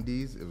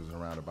 90s, it was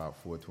around about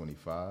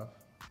 425.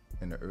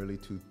 In the early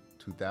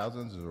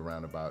 2000s, it was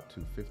around about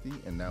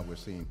 250. And now we're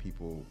seeing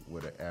people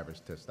with an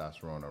average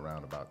testosterone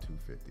around about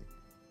 250.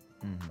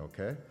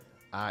 Okay?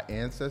 Our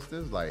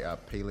ancestors, like our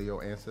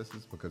paleo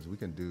ancestors, because we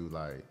can do,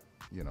 like,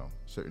 you know,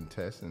 certain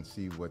tests and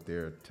see what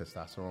their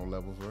testosterone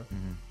levels were.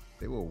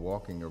 They were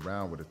walking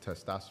around with a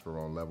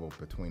testosterone level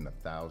between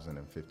 1,000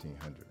 and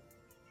 1,500.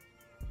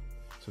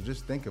 So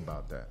just think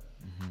about that.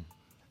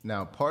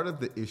 Now, part of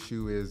the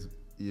issue is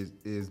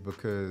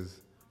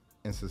because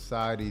in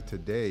society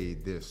today,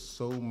 there's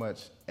so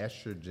much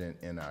estrogen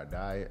in our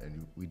diet,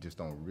 and we just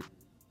don't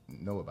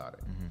know about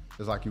it.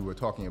 It's like you were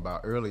talking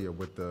about earlier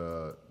with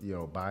the, you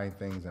know, buying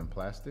things in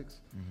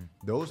plastics.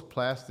 Those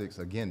plastics,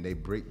 again, they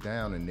break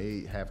down and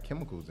they have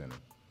chemicals in them.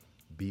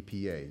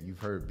 BPA, you've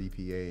heard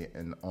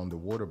BPA on the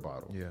water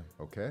bottle. Yeah.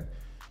 Okay.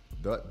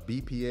 The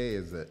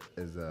BPA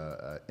is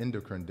a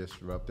endocrine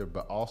disruptor,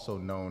 but also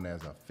known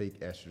as a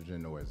fake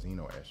estrogen or a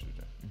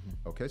xenoestrogen.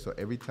 Okay. So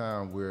every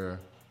time we're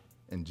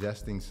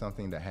ingesting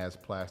something that has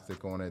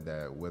plastic on it,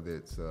 that whether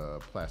it's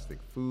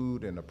plastic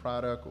food in a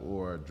product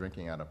or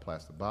drinking out of a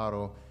plastic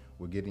bottle,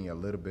 we're getting a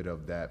little bit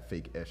of that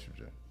fake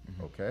estrogen.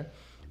 Okay.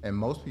 And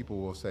most people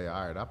will say,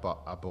 all right, I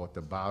bought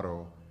the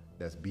bottle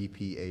that's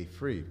BPA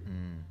free.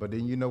 But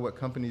then you know what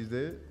companies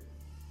did?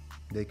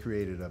 They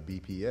created a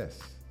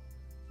BPS.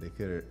 They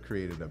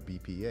created a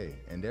BPA.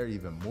 And they're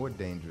even more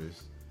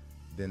dangerous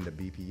than the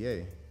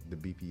BPA, the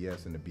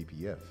BPS, and the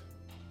BPF.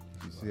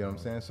 You see what I'm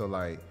saying? So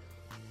like,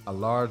 a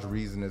large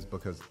reason is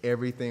because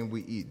everything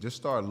we eat, just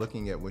start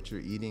looking at what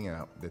you're eating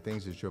and the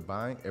things that you're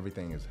buying,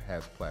 everything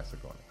has plastic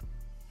on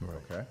it. Right.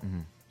 Okay?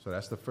 So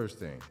that's the first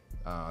thing.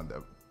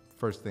 The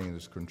first thing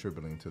is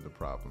contributing to the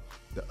problem.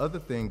 The other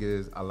thing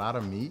is a lot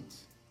of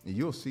meats, and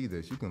you'll see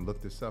this, you can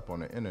look this up on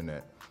the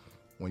internet.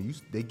 When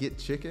they get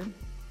chicken,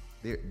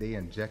 they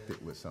inject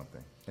it with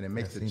something, and it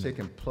makes the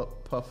chicken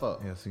puff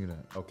up. Yeah, I see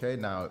that. Okay,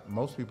 now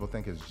most people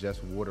think it's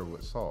just water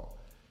with salt,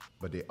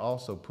 but they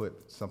also put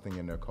something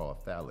in there called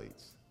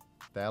phthalates.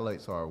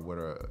 Phthalates are what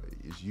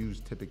is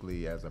used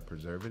typically as a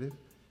preservative,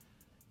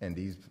 and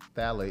these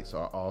phthalates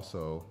are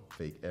also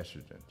fake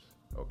estrogens.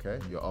 Okay,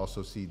 you'll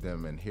also see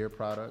them in hair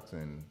products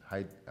and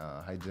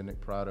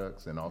hygienic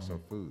products, and also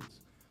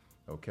foods.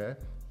 Okay,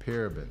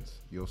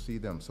 parabens, you'll see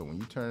them. So when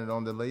you turn it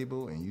on the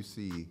label and you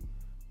see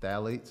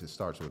phthalates, it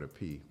starts with a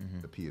P.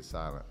 The P is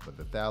silent, but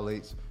the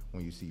phthalates,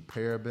 when you see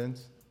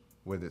parabens,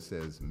 whether it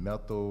says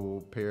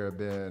methyl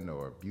paraben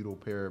or butyl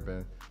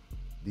paraben,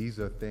 these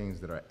are things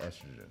that are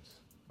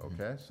estrogens.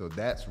 Okay, so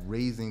that's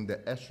raising the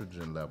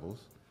estrogen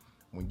levels.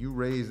 When you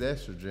raise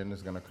estrogen,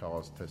 it's going to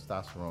cause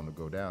testosterone to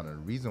go down. And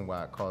the reason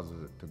why it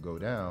causes it to go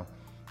down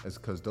is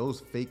because those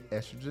fake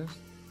estrogens,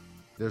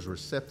 there's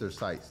receptor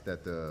sites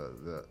that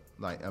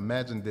like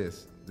imagine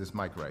this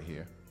mic right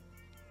here.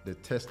 The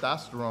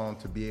testosterone,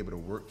 to be able to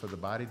work for the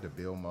body, to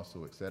build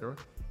muscle, etc.,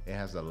 it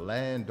has to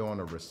land on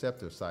a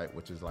receptor site,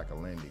 which is like a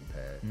landing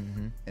pad,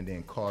 and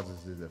then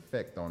causes its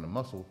effect on the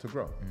muscle to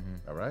grow.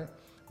 All right?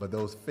 But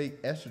those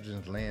fake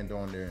estrogens land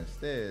on there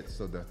instead,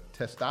 so the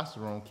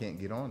testosterone can't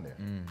get on there.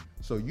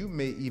 So you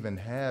may even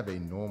have a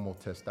normal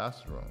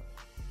testosterone,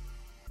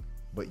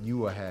 but you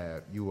will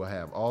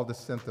have all the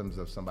symptoms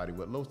of somebody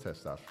with low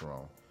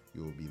testosterone.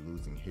 You will be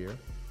losing hair.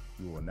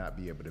 You will not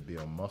be able to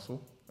build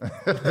muscle.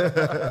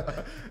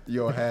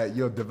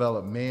 You'll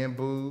develop man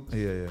boobs.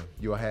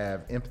 You'll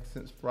have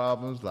impotence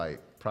problems,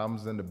 like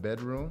problems in the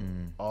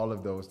bedroom. All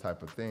of those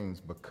type of things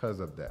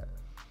because of that.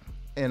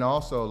 And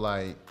also,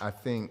 like, I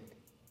think,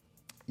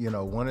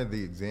 one of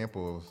the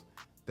examples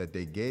that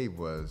they gave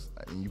was,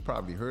 and you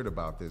probably heard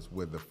about this,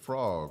 where the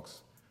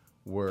frogs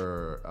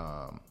were,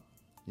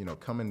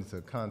 coming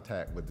into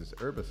contact with this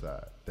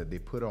herbicide that they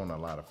put on a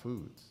lot of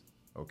foods,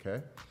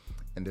 okay?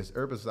 And this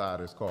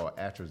herbicide is called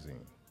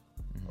atrazine,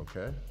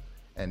 okay?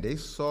 And they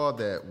saw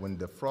that when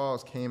the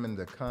frogs came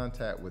into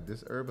contact with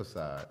this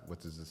herbicide,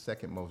 which is the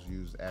second most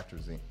used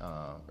atrazine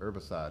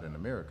herbicide in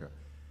America,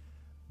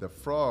 the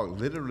frog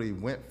literally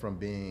went from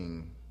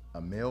being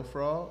a male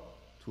frog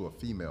to a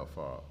female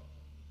frog.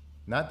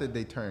 Not that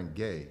they turned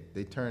gay,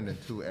 they turned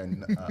into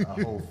a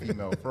whole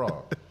female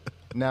frog.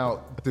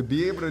 Now, to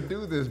be able to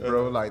do this,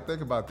 bro, like,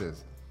 think about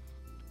this.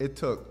 It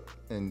took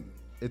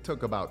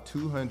about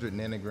 200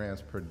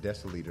 nanograms per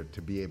deciliter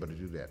to be able to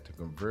do that, to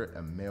convert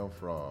a male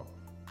frog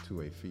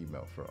to a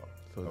female frog.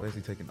 So it's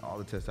basically taking all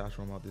the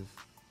testosterone out this?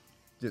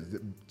 Just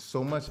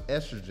so much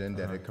estrogen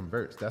that it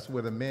converts. That's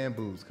where the man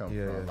boobs come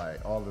from,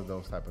 like all of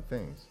those type of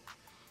things.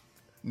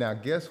 Now,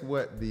 guess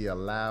what the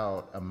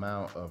allowed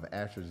amount of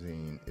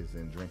atrazine is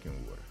in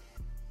drinking water?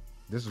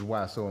 This is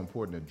why it's so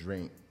important to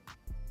drink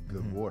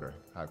good water,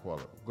 high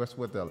quality. Guess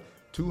what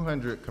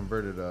 200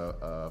 converted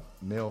a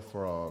male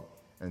frog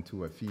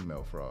into a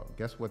female frog.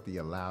 Guess what the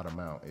allowed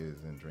amount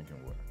is in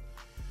drinking water?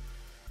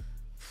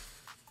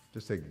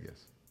 Just take a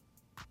guess.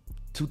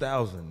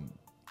 2,000.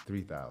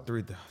 3,000.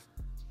 3,000.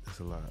 That's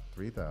a lot.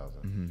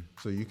 3,000.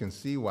 So you can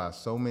see why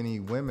so many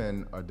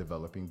women are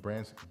developing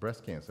breast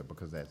cancer,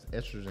 because as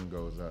estrogen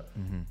goes up,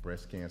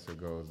 breast cancer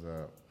goes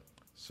up,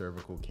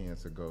 cervical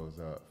cancer goes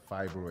up,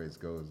 fibroids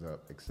goes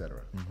up,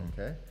 etc.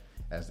 Okay?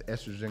 As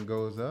estrogen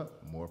goes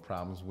up, more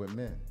problems with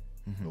men.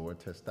 Lower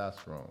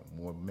testosterone,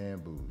 more man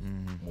boobs,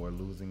 more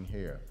losing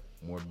hair,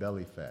 more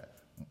belly fat,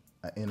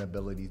 an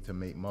inability to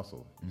make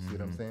muscle. You see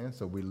what I'm saying?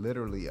 So we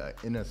literally are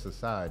in a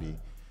society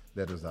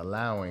that is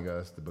allowing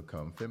us to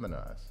become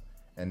feminized.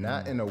 And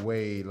not in a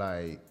way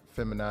like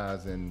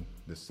feminized in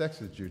the sex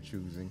that you're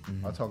choosing.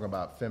 I'm talking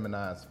about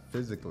feminized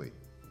physically.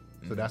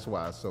 So that's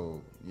why it's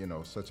so,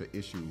 such an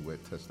issue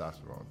with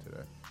testosterone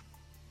today.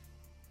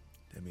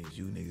 That means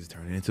you niggas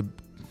turning into...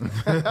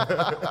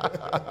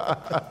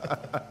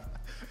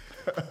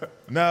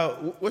 Now,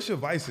 what's your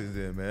vices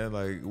then, man?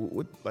 Like,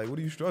 what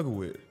do you struggle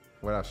with?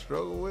 What I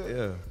struggle with?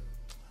 Yeah.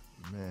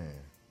 Man.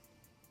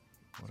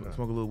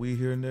 Smoke a little weed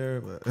here and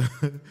there, but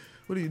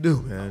what do you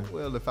do, man?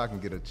 Well, if I can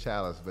get a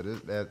chalice, but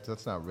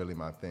that's not really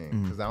my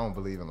thing, because I don't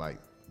believe in, like,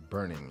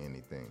 burning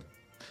anything.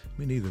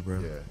 Me neither, bro.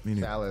 Yeah, Me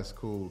neither. chalice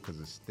cool because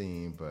it's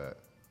steam,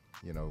 but,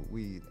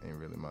 weed ain't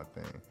really my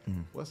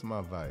thing. What's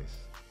my vice?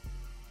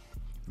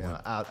 Man,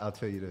 I'll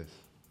tell you this.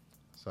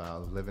 So I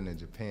was living in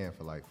Japan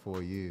for like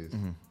 4 years.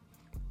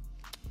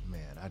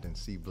 Man, I didn't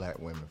see black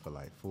women for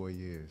like 4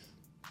 years.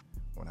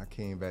 when I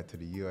came back to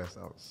the U.S.,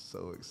 I was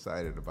so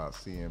excited about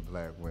seeing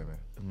black women.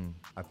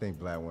 I think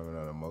black women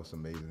are the most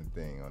amazing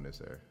thing on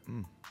this earth.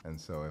 And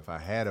so if I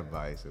had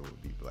advice, it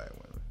would be black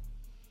women.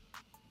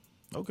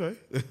 Okay.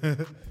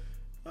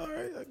 All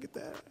right, I get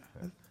that.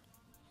 Yeah.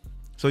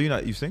 So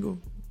you single?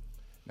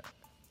 Nah,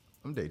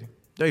 I'm dating.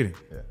 Dating?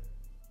 Yeah.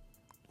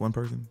 One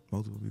person?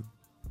 Multiple people?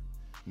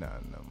 Nah,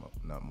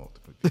 not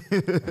multiple people.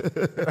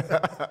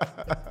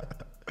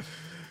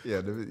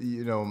 Yeah,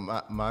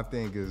 my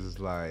thing is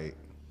like,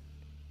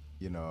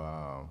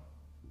 I'm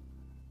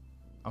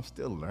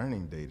still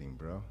learning dating,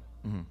 bro.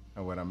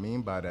 And what I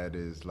mean by that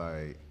is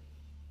like,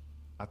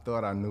 I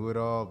thought I knew it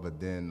all, but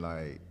then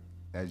like,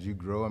 as you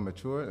grow and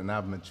mature, and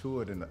I've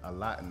matured a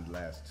lot in the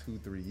last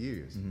 2-3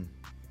 years.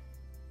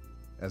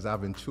 As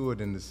I've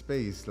matured in the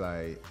space,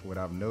 like what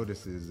I've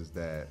noticed is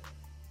that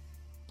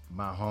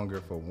my hunger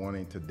for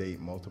wanting to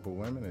date multiple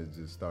women has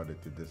just started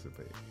to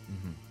dissipate.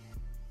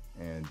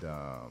 And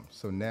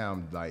so now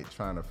I'm like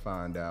trying to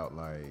find out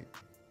like,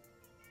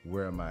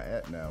 where am I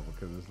at now?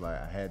 Because it's like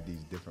I had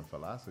these different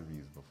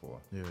philosophies before.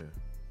 Yeah.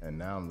 And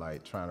now I'm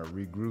like trying to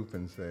regroup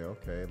and say,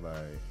 okay,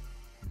 like,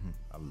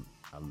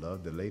 I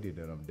love the lady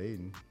that I'm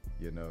dating,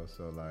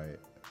 so like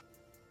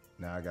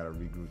now I got to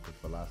regroup the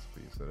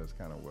philosophy. So that's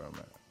kind of where I'm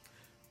at.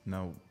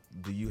 Now,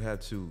 do you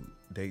have to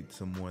date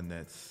someone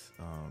that's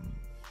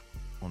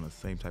on the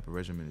same type of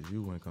regimen as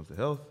you when it comes to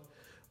health,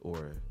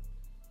 or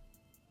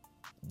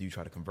do you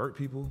try to convert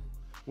people?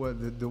 Well,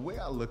 the way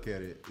I look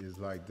at it is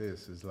like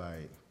this, is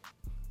like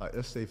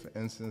let's say for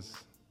instance,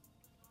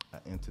 I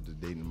entered the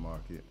dating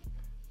market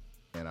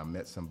and I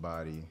met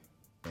somebody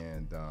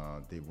and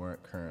they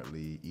weren't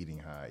currently eating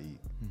how I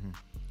eat.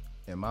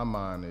 And my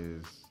mind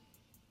is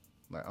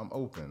like, I'm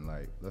open,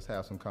 like let's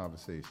have some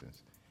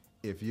conversations.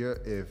 If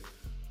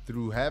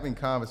through having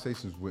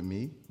conversations with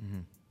me,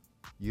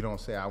 you don't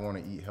say I want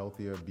to eat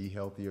healthier, be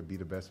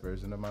the best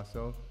version of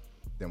myself,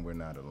 then we're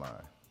not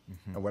aligned.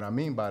 And what I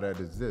mean by that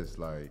is this,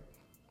 like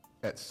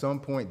at some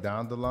point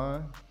down the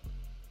line,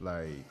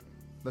 like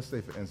let's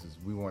say for instance,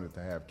 we wanted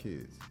to have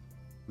kids.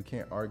 We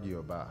can't argue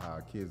about how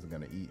our kids are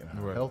going to eat and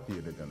how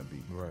healthier they're going to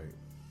be. Right.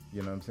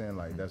 You know what I'm saying?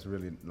 Like that's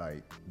really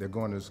like, they're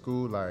going to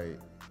school, like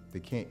they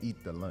can't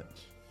eat the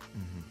lunch.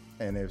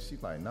 And if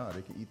she's like, nah,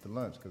 they can eat the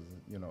lunch because,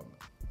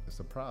 it's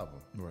a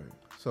problem. Right.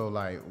 So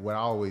like what I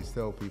always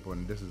tell people,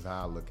 and this is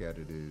how I look at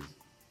it, is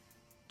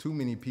too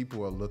many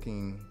people are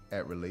looking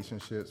at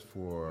relationships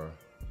for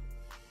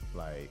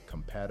like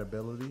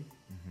compatibility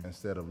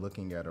instead of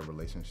looking at a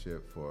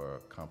relationship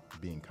for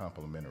being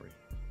complementary.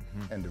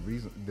 And the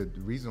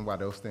reason why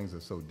those things are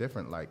so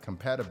different, like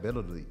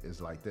compatibility is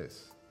like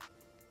this,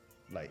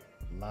 like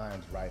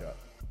lines right up.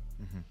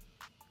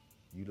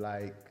 You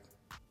like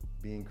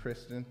being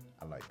Christian,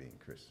 I like being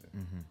Christian.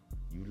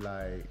 You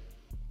like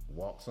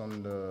walks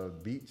on the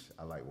beach,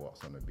 I like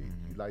walks on the beach.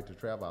 You like to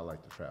travel, I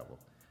like to travel.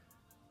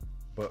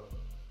 But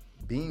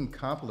being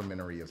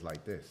complementary is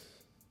like this.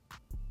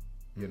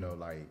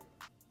 Like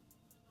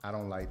I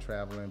don't like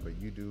traveling, but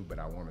you do, but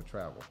I want to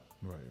travel.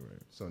 Right.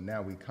 So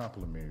now we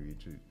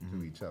complement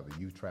to each other.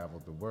 You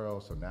traveled the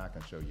world, so now I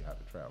can show you how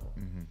to travel.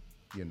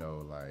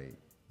 Like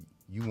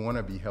you want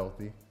to be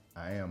healthy,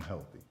 I am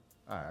healthy.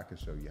 All right, I can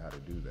show you how to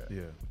do that.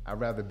 Yeah. I'd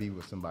rather be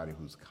with somebody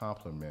who's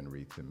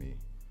complementary to me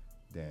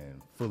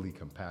than fully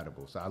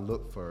compatible. So I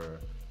look for,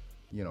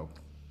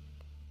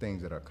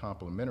 things that are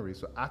complementary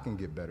so I can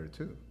get better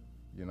too.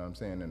 You know what I'm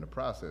saying, in the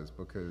process,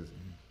 because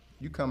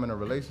you come in a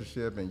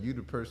relationship and you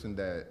the person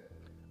that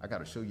I got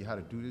to show you how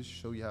to do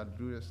this,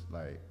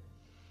 like,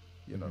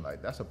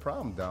 like that's a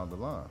problem down the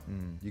line.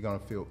 You're going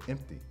to feel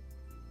empty.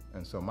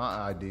 And so my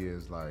idea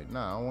is like,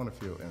 nah, I don't want to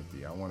feel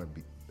empty. I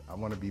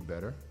want to be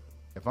better.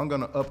 If I'm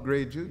going to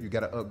upgrade you, you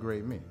got to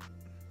upgrade me.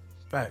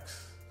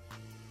 Facts.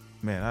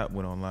 Man, I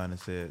went online and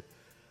said,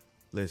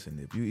 listen,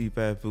 if you eat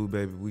fast food,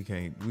 baby, we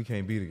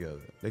can't be together.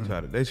 They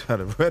try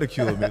to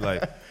ridicule me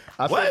like,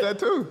 I said that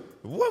too.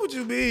 What would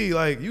you be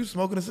like? You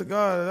smoking a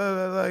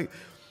cigar, like.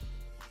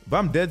 But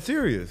I'm dead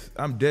serious.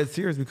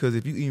 Because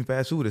if you eating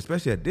fast food,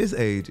 especially at this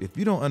age, if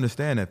you don't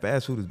understand that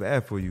fast food is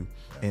bad for you,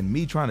 and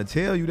me trying to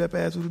tell you that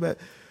fast food is bad,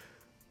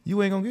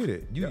 you ain't gonna get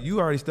it. You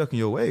already stuck in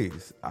your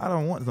ways. I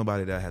don't want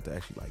somebody that I have to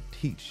actually like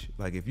teach.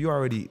 Like if you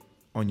already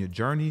on your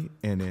journey,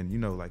 and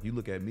then like you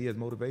look at me as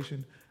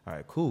motivation. All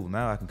right, cool.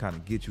 Now I can kind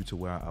of get you to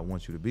where I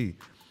want you to be.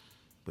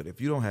 But if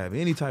you don't have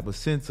any type of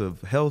sense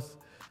of health,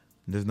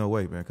 there's no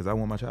way, man. Because I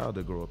want my child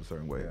to grow up a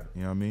certain way. Yeah.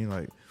 You know what I mean?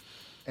 Like,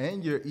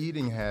 and your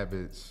eating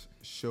habits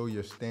show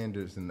your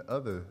standards in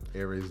other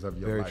areas of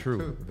your life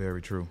too.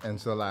 Very true. And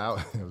so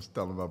like I was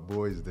telling my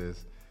boys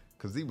this,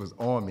 because he was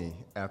on me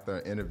after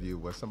an interview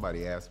where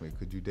somebody asked me,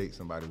 could you date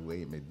somebody who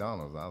ate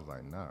McDonald's? I was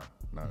like, nah,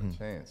 not a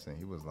chance. And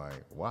he was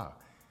like, wow.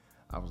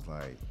 I was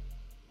like,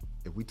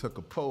 if we took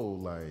a poll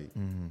like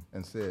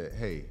and said,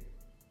 hey,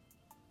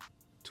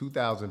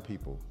 2,000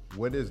 people,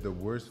 what is the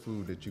worst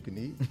food that you can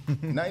eat?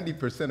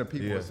 90% of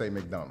people would say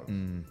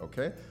McDonald's,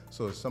 okay?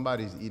 So if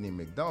somebody's eating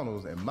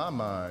McDonald's, in my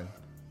mind,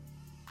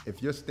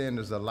 if your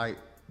standards are like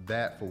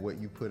that for what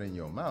you put in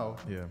your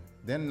mouth,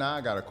 then now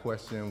I got to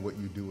question what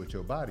you do with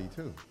your body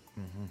too.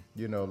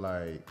 You know,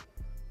 like,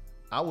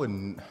 I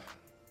wouldn't,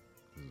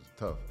 this is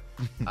tough.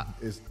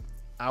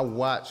 I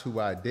watch who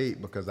I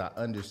date because I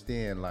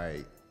understand,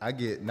 like, I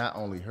get not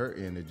only her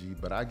energy,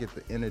 but I get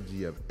the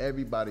energy of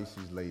everybody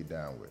she's laid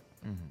down with.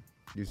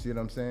 You see what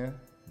I'm saying?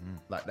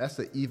 Like, that's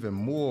an even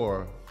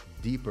more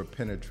deeper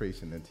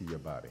penetration into your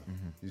body.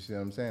 You see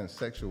what I'm saying?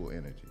 Sexual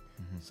energy,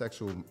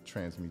 sexual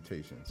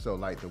transmutation. So,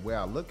 like, the way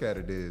I look at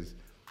it is,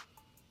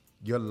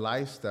 your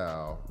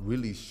lifestyle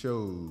really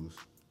shows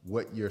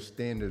what your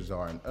standards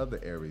are in other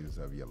areas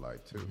of your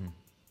life, too.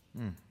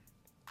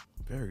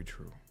 Very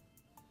true.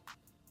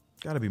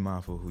 Got to be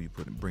mindful of who you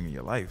bring in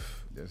your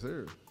life. Yes,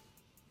 sir.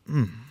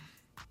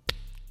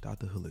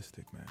 Dr.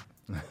 Holistic, man.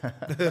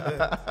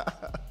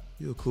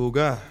 You a cool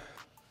guy.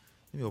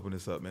 Let me open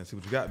this up, man. See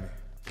what you got me.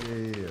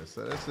 Yeah.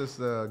 So that's just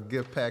a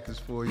gift package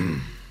for you.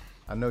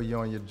 I know you're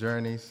on your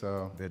journey,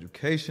 so.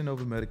 Education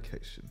over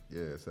medication.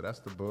 Yeah, so that's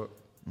the book.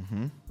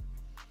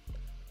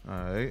 All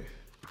right.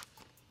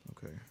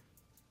 Okay.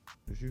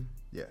 Is you?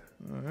 Yeah.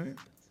 All right.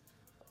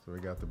 So we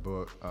got the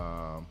book.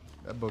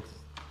 That book's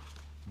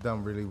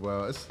done really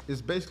well.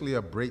 It's basically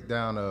a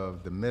breakdown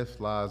of the myths,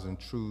 lies, and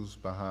truths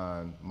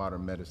behind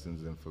modern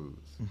medicines and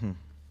foods.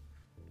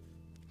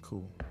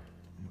 Cool.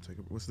 I'm gonna take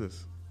it. What's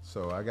this?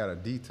 So I got a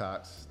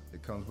detox.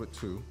 It comes with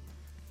 2.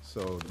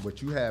 So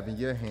what you have in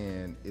your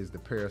hand is the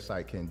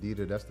parasite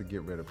candida. That's to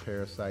get rid of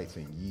parasites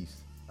and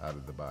yeast out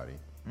of the body.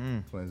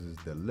 Cleanses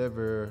the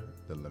liver,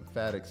 the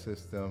lymphatic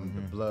system,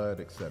 the blood,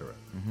 etc.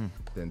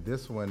 Then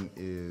this one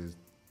is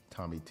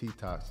Tommy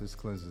Detox. This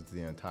cleanses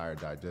the entire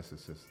digestive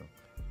system.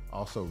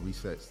 Also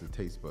resets the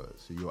taste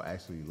buds, so you'll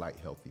actually like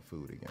healthy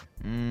food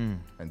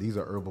again. And these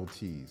are herbal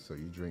teas, so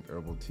you drink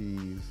herbal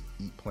teas,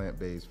 eat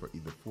plant-based for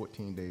either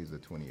 14 days or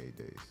 28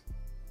 days.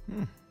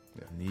 Yeah.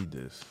 I need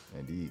this.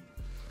 Indeed.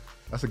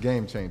 That's a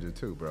game changer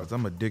too, bro. 'Cause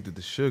I'm addicted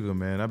to sugar,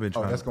 man. I've been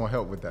trying. Oh, that's gonna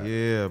help with that.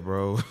 Yeah,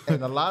 bro.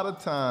 And a lot of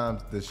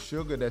times, the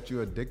sugar that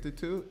you're addicted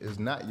to is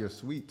not your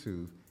sweet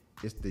tooth;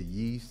 it's the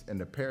yeast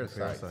and the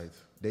parasites.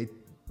 They,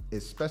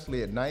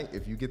 especially at night,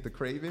 if you get the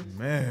cravings,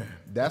 Man.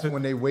 that's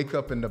when they wake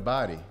up in the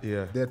body.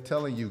 Yeah. They're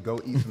telling you, go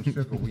eat some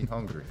sugar. We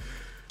hungry.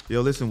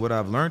 Yo, listen. What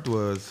I've learned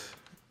was,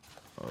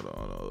 hold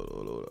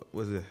on.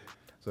 What's it?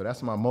 So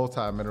that's my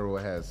multi-mineral.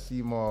 It has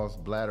sea moss,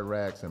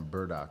 bladderwracks, and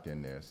burdock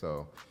in there.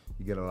 So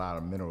you get a lot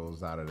of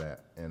minerals out of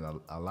that, and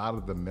a lot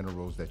of the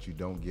minerals that you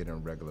don't get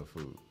in regular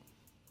food.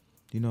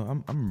 You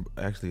know, I'm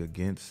actually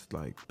against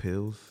like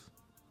pills,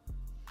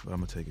 but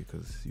I'm gonna take it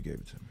because you gave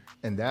it to me.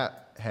 And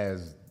that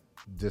has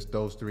just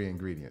those 3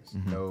 ingredients.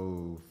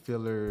 No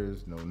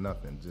fillers, no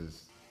nothing.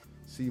 Just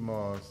sea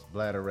moss,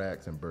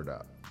 bladderwracks, and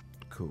burdock.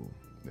 Cool.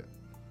 Yeah.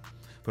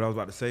 What I was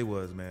about to say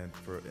was, man,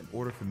 in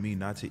order for me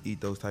not to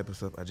eat those type of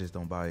stuff, I just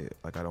don't buy it.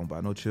 Like, I don't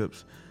buy no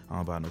chips. I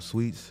don't buy no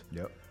sweets.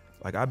 Yep.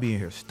 Like, I be in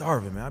here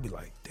starving, man. I be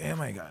like,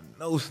 damn, I ain't got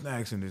no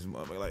snacks in this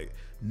motherfucker. Like,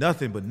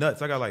 nothing but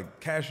nuts. I got,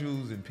 like,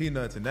 cashews and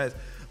peanuts, and that's,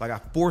 like, I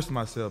forced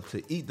myself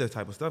to eat that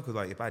type of stuff because,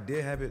 like, if I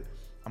did have it,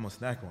 I'm gonna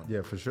snack on it.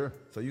 Yeah, for sure.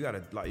 So you gotta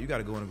go in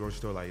the grocery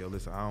store, like, yo,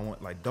 listen, I don't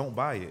want, like, don't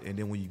buy it. And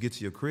then when you get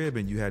to your crib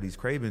and you have these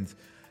cravings,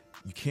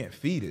 you can't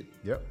feed it.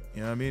 Yep.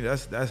 You know what I mean?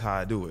 That's how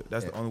I do it.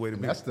 That's the only way to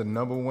do it. That's the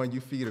number one. You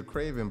feed a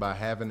craving by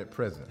having it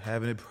present.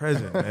 Having it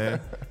present,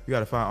 man. You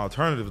gotta find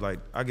alternatives. Like,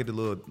 I get the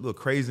little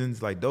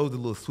craisins, like those are the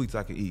little sweets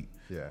I can eat.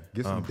 Yeah.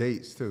 Get some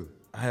dates too.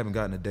 I haven't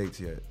gotten the dates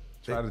yet.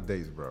 Try the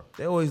dates, bro.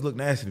 They always look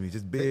nasty to me,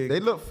 just big. They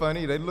look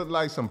funny. They look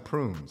like some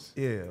prunes.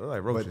 Yeah, they're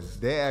like roaches.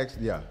 But they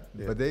actually,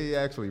 but they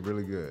actually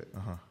really good.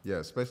 Yeah,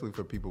 especially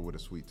for people with a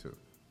sweet tooth.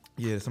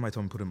 Yeah, somebody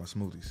told me to put in my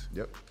smoothies.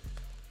 Yep.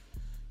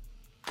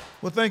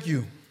 Well, thank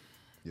you.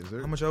 Yes,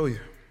 sir. How much I owe you?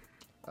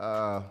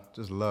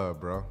 Just love,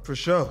 bro. For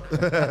sure.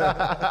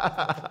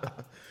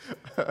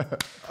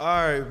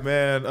 All right,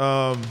 man.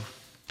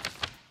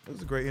 It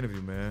was a great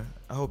interview, man.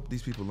 I hope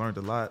these people learned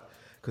a lot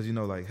because, you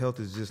know, like, health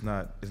is just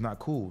it's not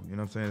cool. You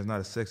know what I'm saying? It's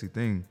not a sexy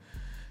thing.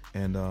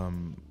 And,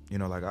 you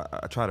know, like,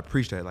 I try to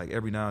preach that. Like,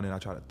 every now and then I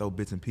try to throw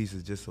bits and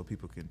pieces just so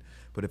people can.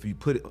 But if you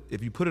put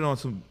it on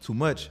too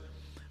much,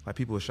 like,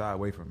 people will shy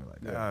away from it.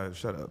 Like,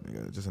 shut up,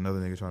 nigga. Just another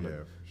nigga trying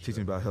to teach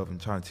me about health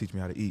and trying to teach me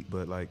how to eat.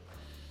 But, like,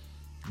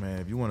 man,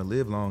 if you want to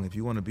live long, if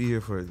you want to be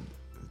here for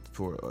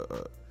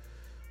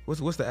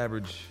what's the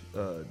average?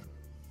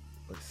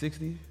 Like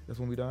 60? That's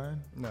when we dying?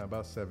 No,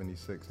 about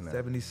 76 now.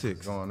 76.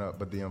 It's going up.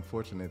 But the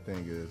unfortunate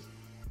thing is,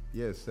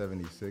 it's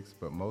 76,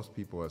 but most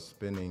people are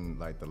spending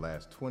like the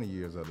last 20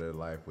 years of their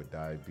life with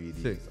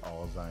diabetes,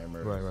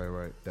 Alzheimer's,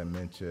 right,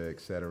 dementia,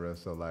 etc.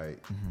 So,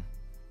 like,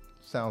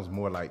 sounds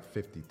more like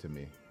 50 to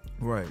me.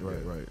 Right.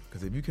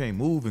 Because if you can't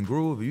move and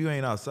groove, if you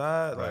ain't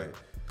outside, Right. like,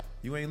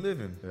 you ain't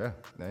living. Yeah,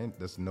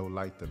 there's no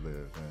life to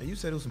live, man. And you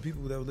said there was some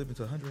people that were living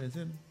to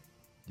 110?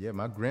 Yeah,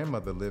 my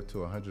grandmother lived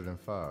to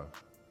 105.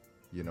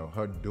 You know,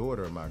 her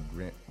daughter, my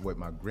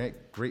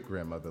great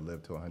grandmother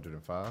lived to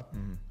 105.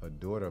 Her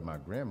daughter, my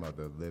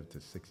grandmother, lived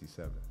to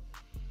 67.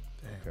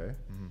 Damn. Okay,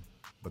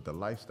 but the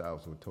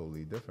lifestyles were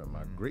totally different.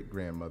 My great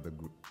grandmother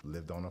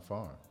lived on a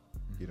farm.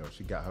 You know,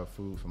 she got her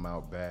food from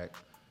out back.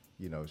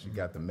 You know, she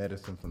got the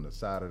medicine from the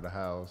side of the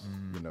house.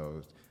 You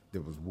know,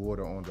 There was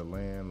water on the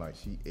land. Like,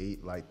 she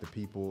ate like the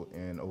people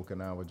in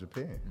Okinawa,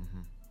 Japan.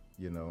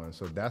 You know, and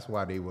so that's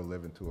why they were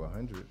living to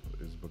 100,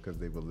 is because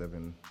they were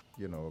living,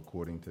 you know,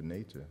 according to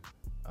nature,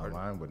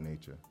 aligned with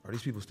nature. Are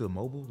these people still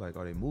mobile? Like,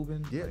 are they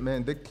moving? Yeah, like,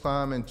 man, they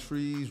climbing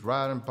trees,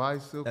 riding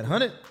bicycles. At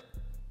 100?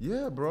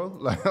 Yeah, bro.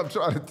 Like, I'm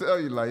trying to tell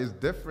you, like, it's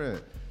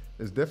different.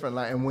 It's different.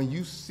 Like, and when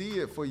you see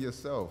it for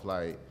yourself,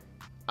 like,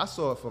 I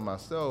saw it for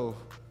myself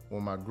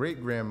when my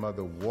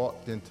great-grandmother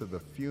walked into the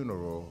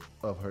funeral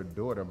of her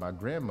daughter, my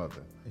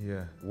grandmother.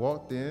 Yeah.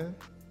 Walked in,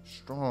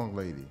 strong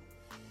lady.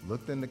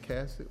 Looked in the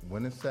casket,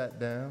 went and sat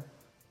down.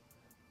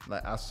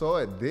 Like, I saw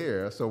it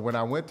there. So when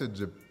I went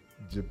to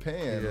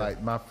Japan,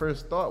 like, my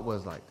first thought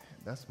was like,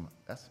 that's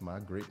my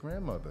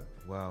great-grandmother.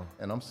 Wow.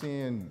 And I'm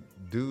seeing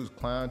dudes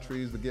climb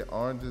trees to get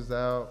oranges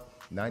out.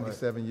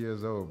 97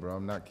 years old, bro.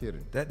 I'm not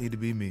kidding. That need to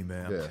be me,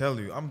 man. Yeah. I'm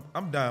telling you.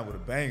 I'm dying with a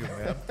banger,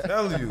 man. I'm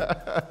telling you.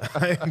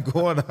 I ain't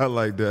going out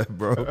like that,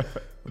 bro.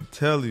 I'm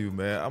telling you,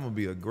 man. I'm going to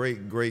be a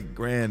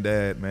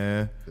great-great-granddad,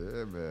 man.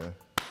 Yeah, man.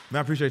 Man,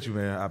 I appreciate you,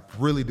 man. I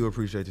really do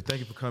appreciate you. Thank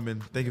you for coming.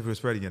 Thank you for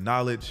spreading your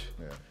knowledge.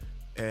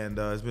 Yeah. And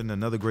it's been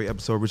another great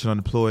episode, Rich and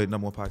Unemployed,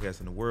 #1 podcast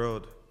in the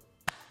world.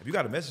 If you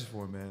got a message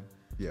for him, man.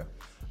 Yeah.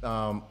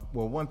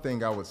 Well, one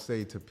thing I would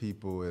say to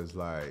people is,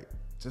 like,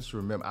 just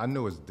remember, I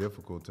know it's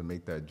difficult to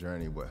make that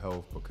journey with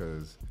health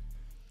because,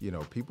 you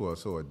know, people are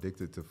so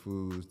addicted to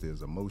foods.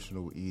 There's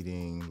emotional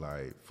eating.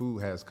 Like,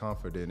 food has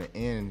comfort in it,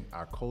 and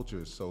our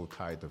culture is so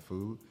tied to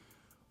food.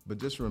 But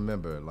just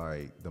remember,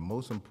 like, the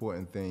most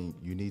important thing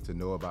you need to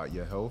know about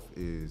your health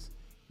is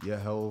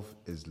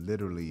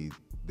literally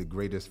the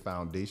greatest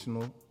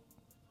foundational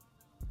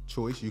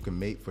choice you can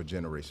make for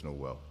generational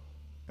wealth.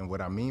 And what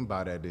I mean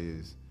by that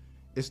is,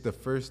 it's the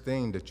first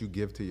thing that you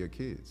give to your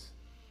kids.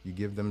 You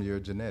give them your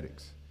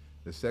genetics.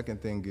 The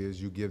second thing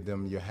is you give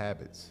them your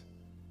habits.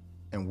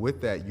 And with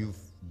that, you've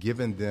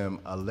given them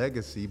a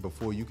legacy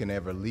before you can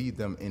ever leave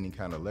them any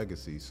kind of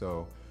legacy.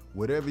 So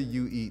whatever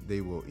you eat,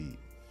 they will eat.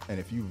 And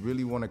if you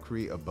really want to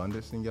create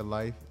abundance in your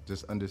life,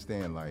 just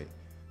understand, like,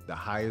 the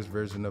highest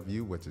version of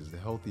you, which is the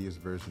healthiest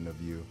version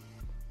of you,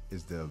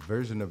 is the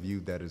version of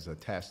you that is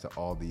attached to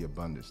all the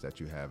abundance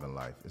that you have in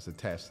life. It's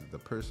attached to the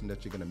person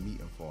that you're going to meet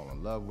and fall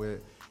in love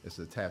with. It's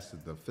attached to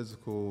the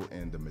physical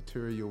and the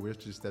material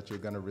riches that you're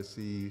going to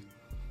receive.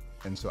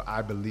 And so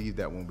I believe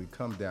that when we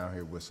come down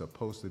here, we're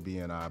supposed to be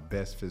in our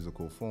best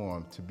physical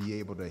form to be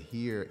able to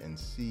hear and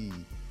see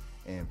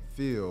and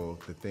feel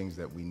the things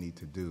that we need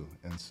to do.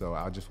 And so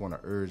I just want to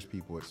urge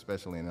people,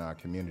 especially in our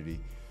community,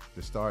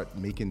 to start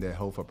making their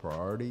health a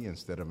priority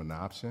instead of an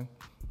option.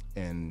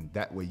 And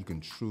that way you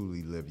can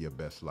truly live your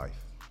best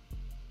life.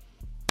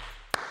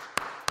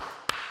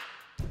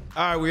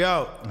 All right, we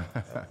out.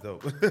 That's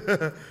dope.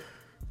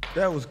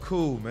 That was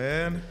cool,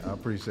 man. I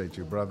appreciate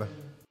you, brother.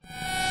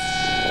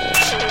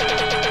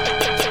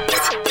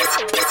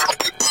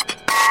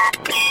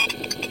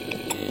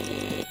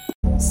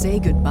 Say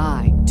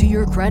goodbye to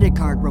your credit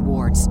card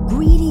rewards.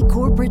 Greedy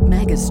corporate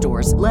mega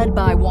stores, led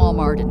by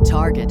Walmart and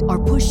Target,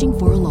 are pushing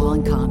for a law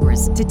in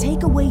Congress to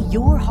take away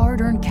your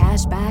hard-earned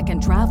cash back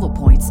and travel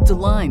points to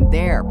line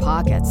their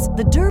pockets.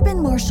 The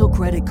Durbin-Marshall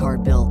credit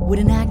card bill would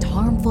enact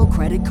harmful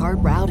credit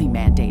card routing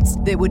mandates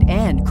that would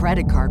end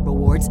credit card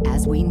rewards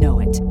as we know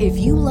it. If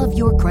you love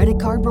your credit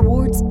card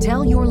rewards,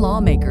 tell your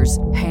lawmakers,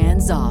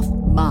 hands off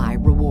my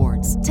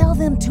rewards. Tell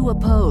them to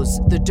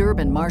oppose the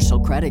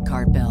Durbin-Marshall credit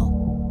card bill.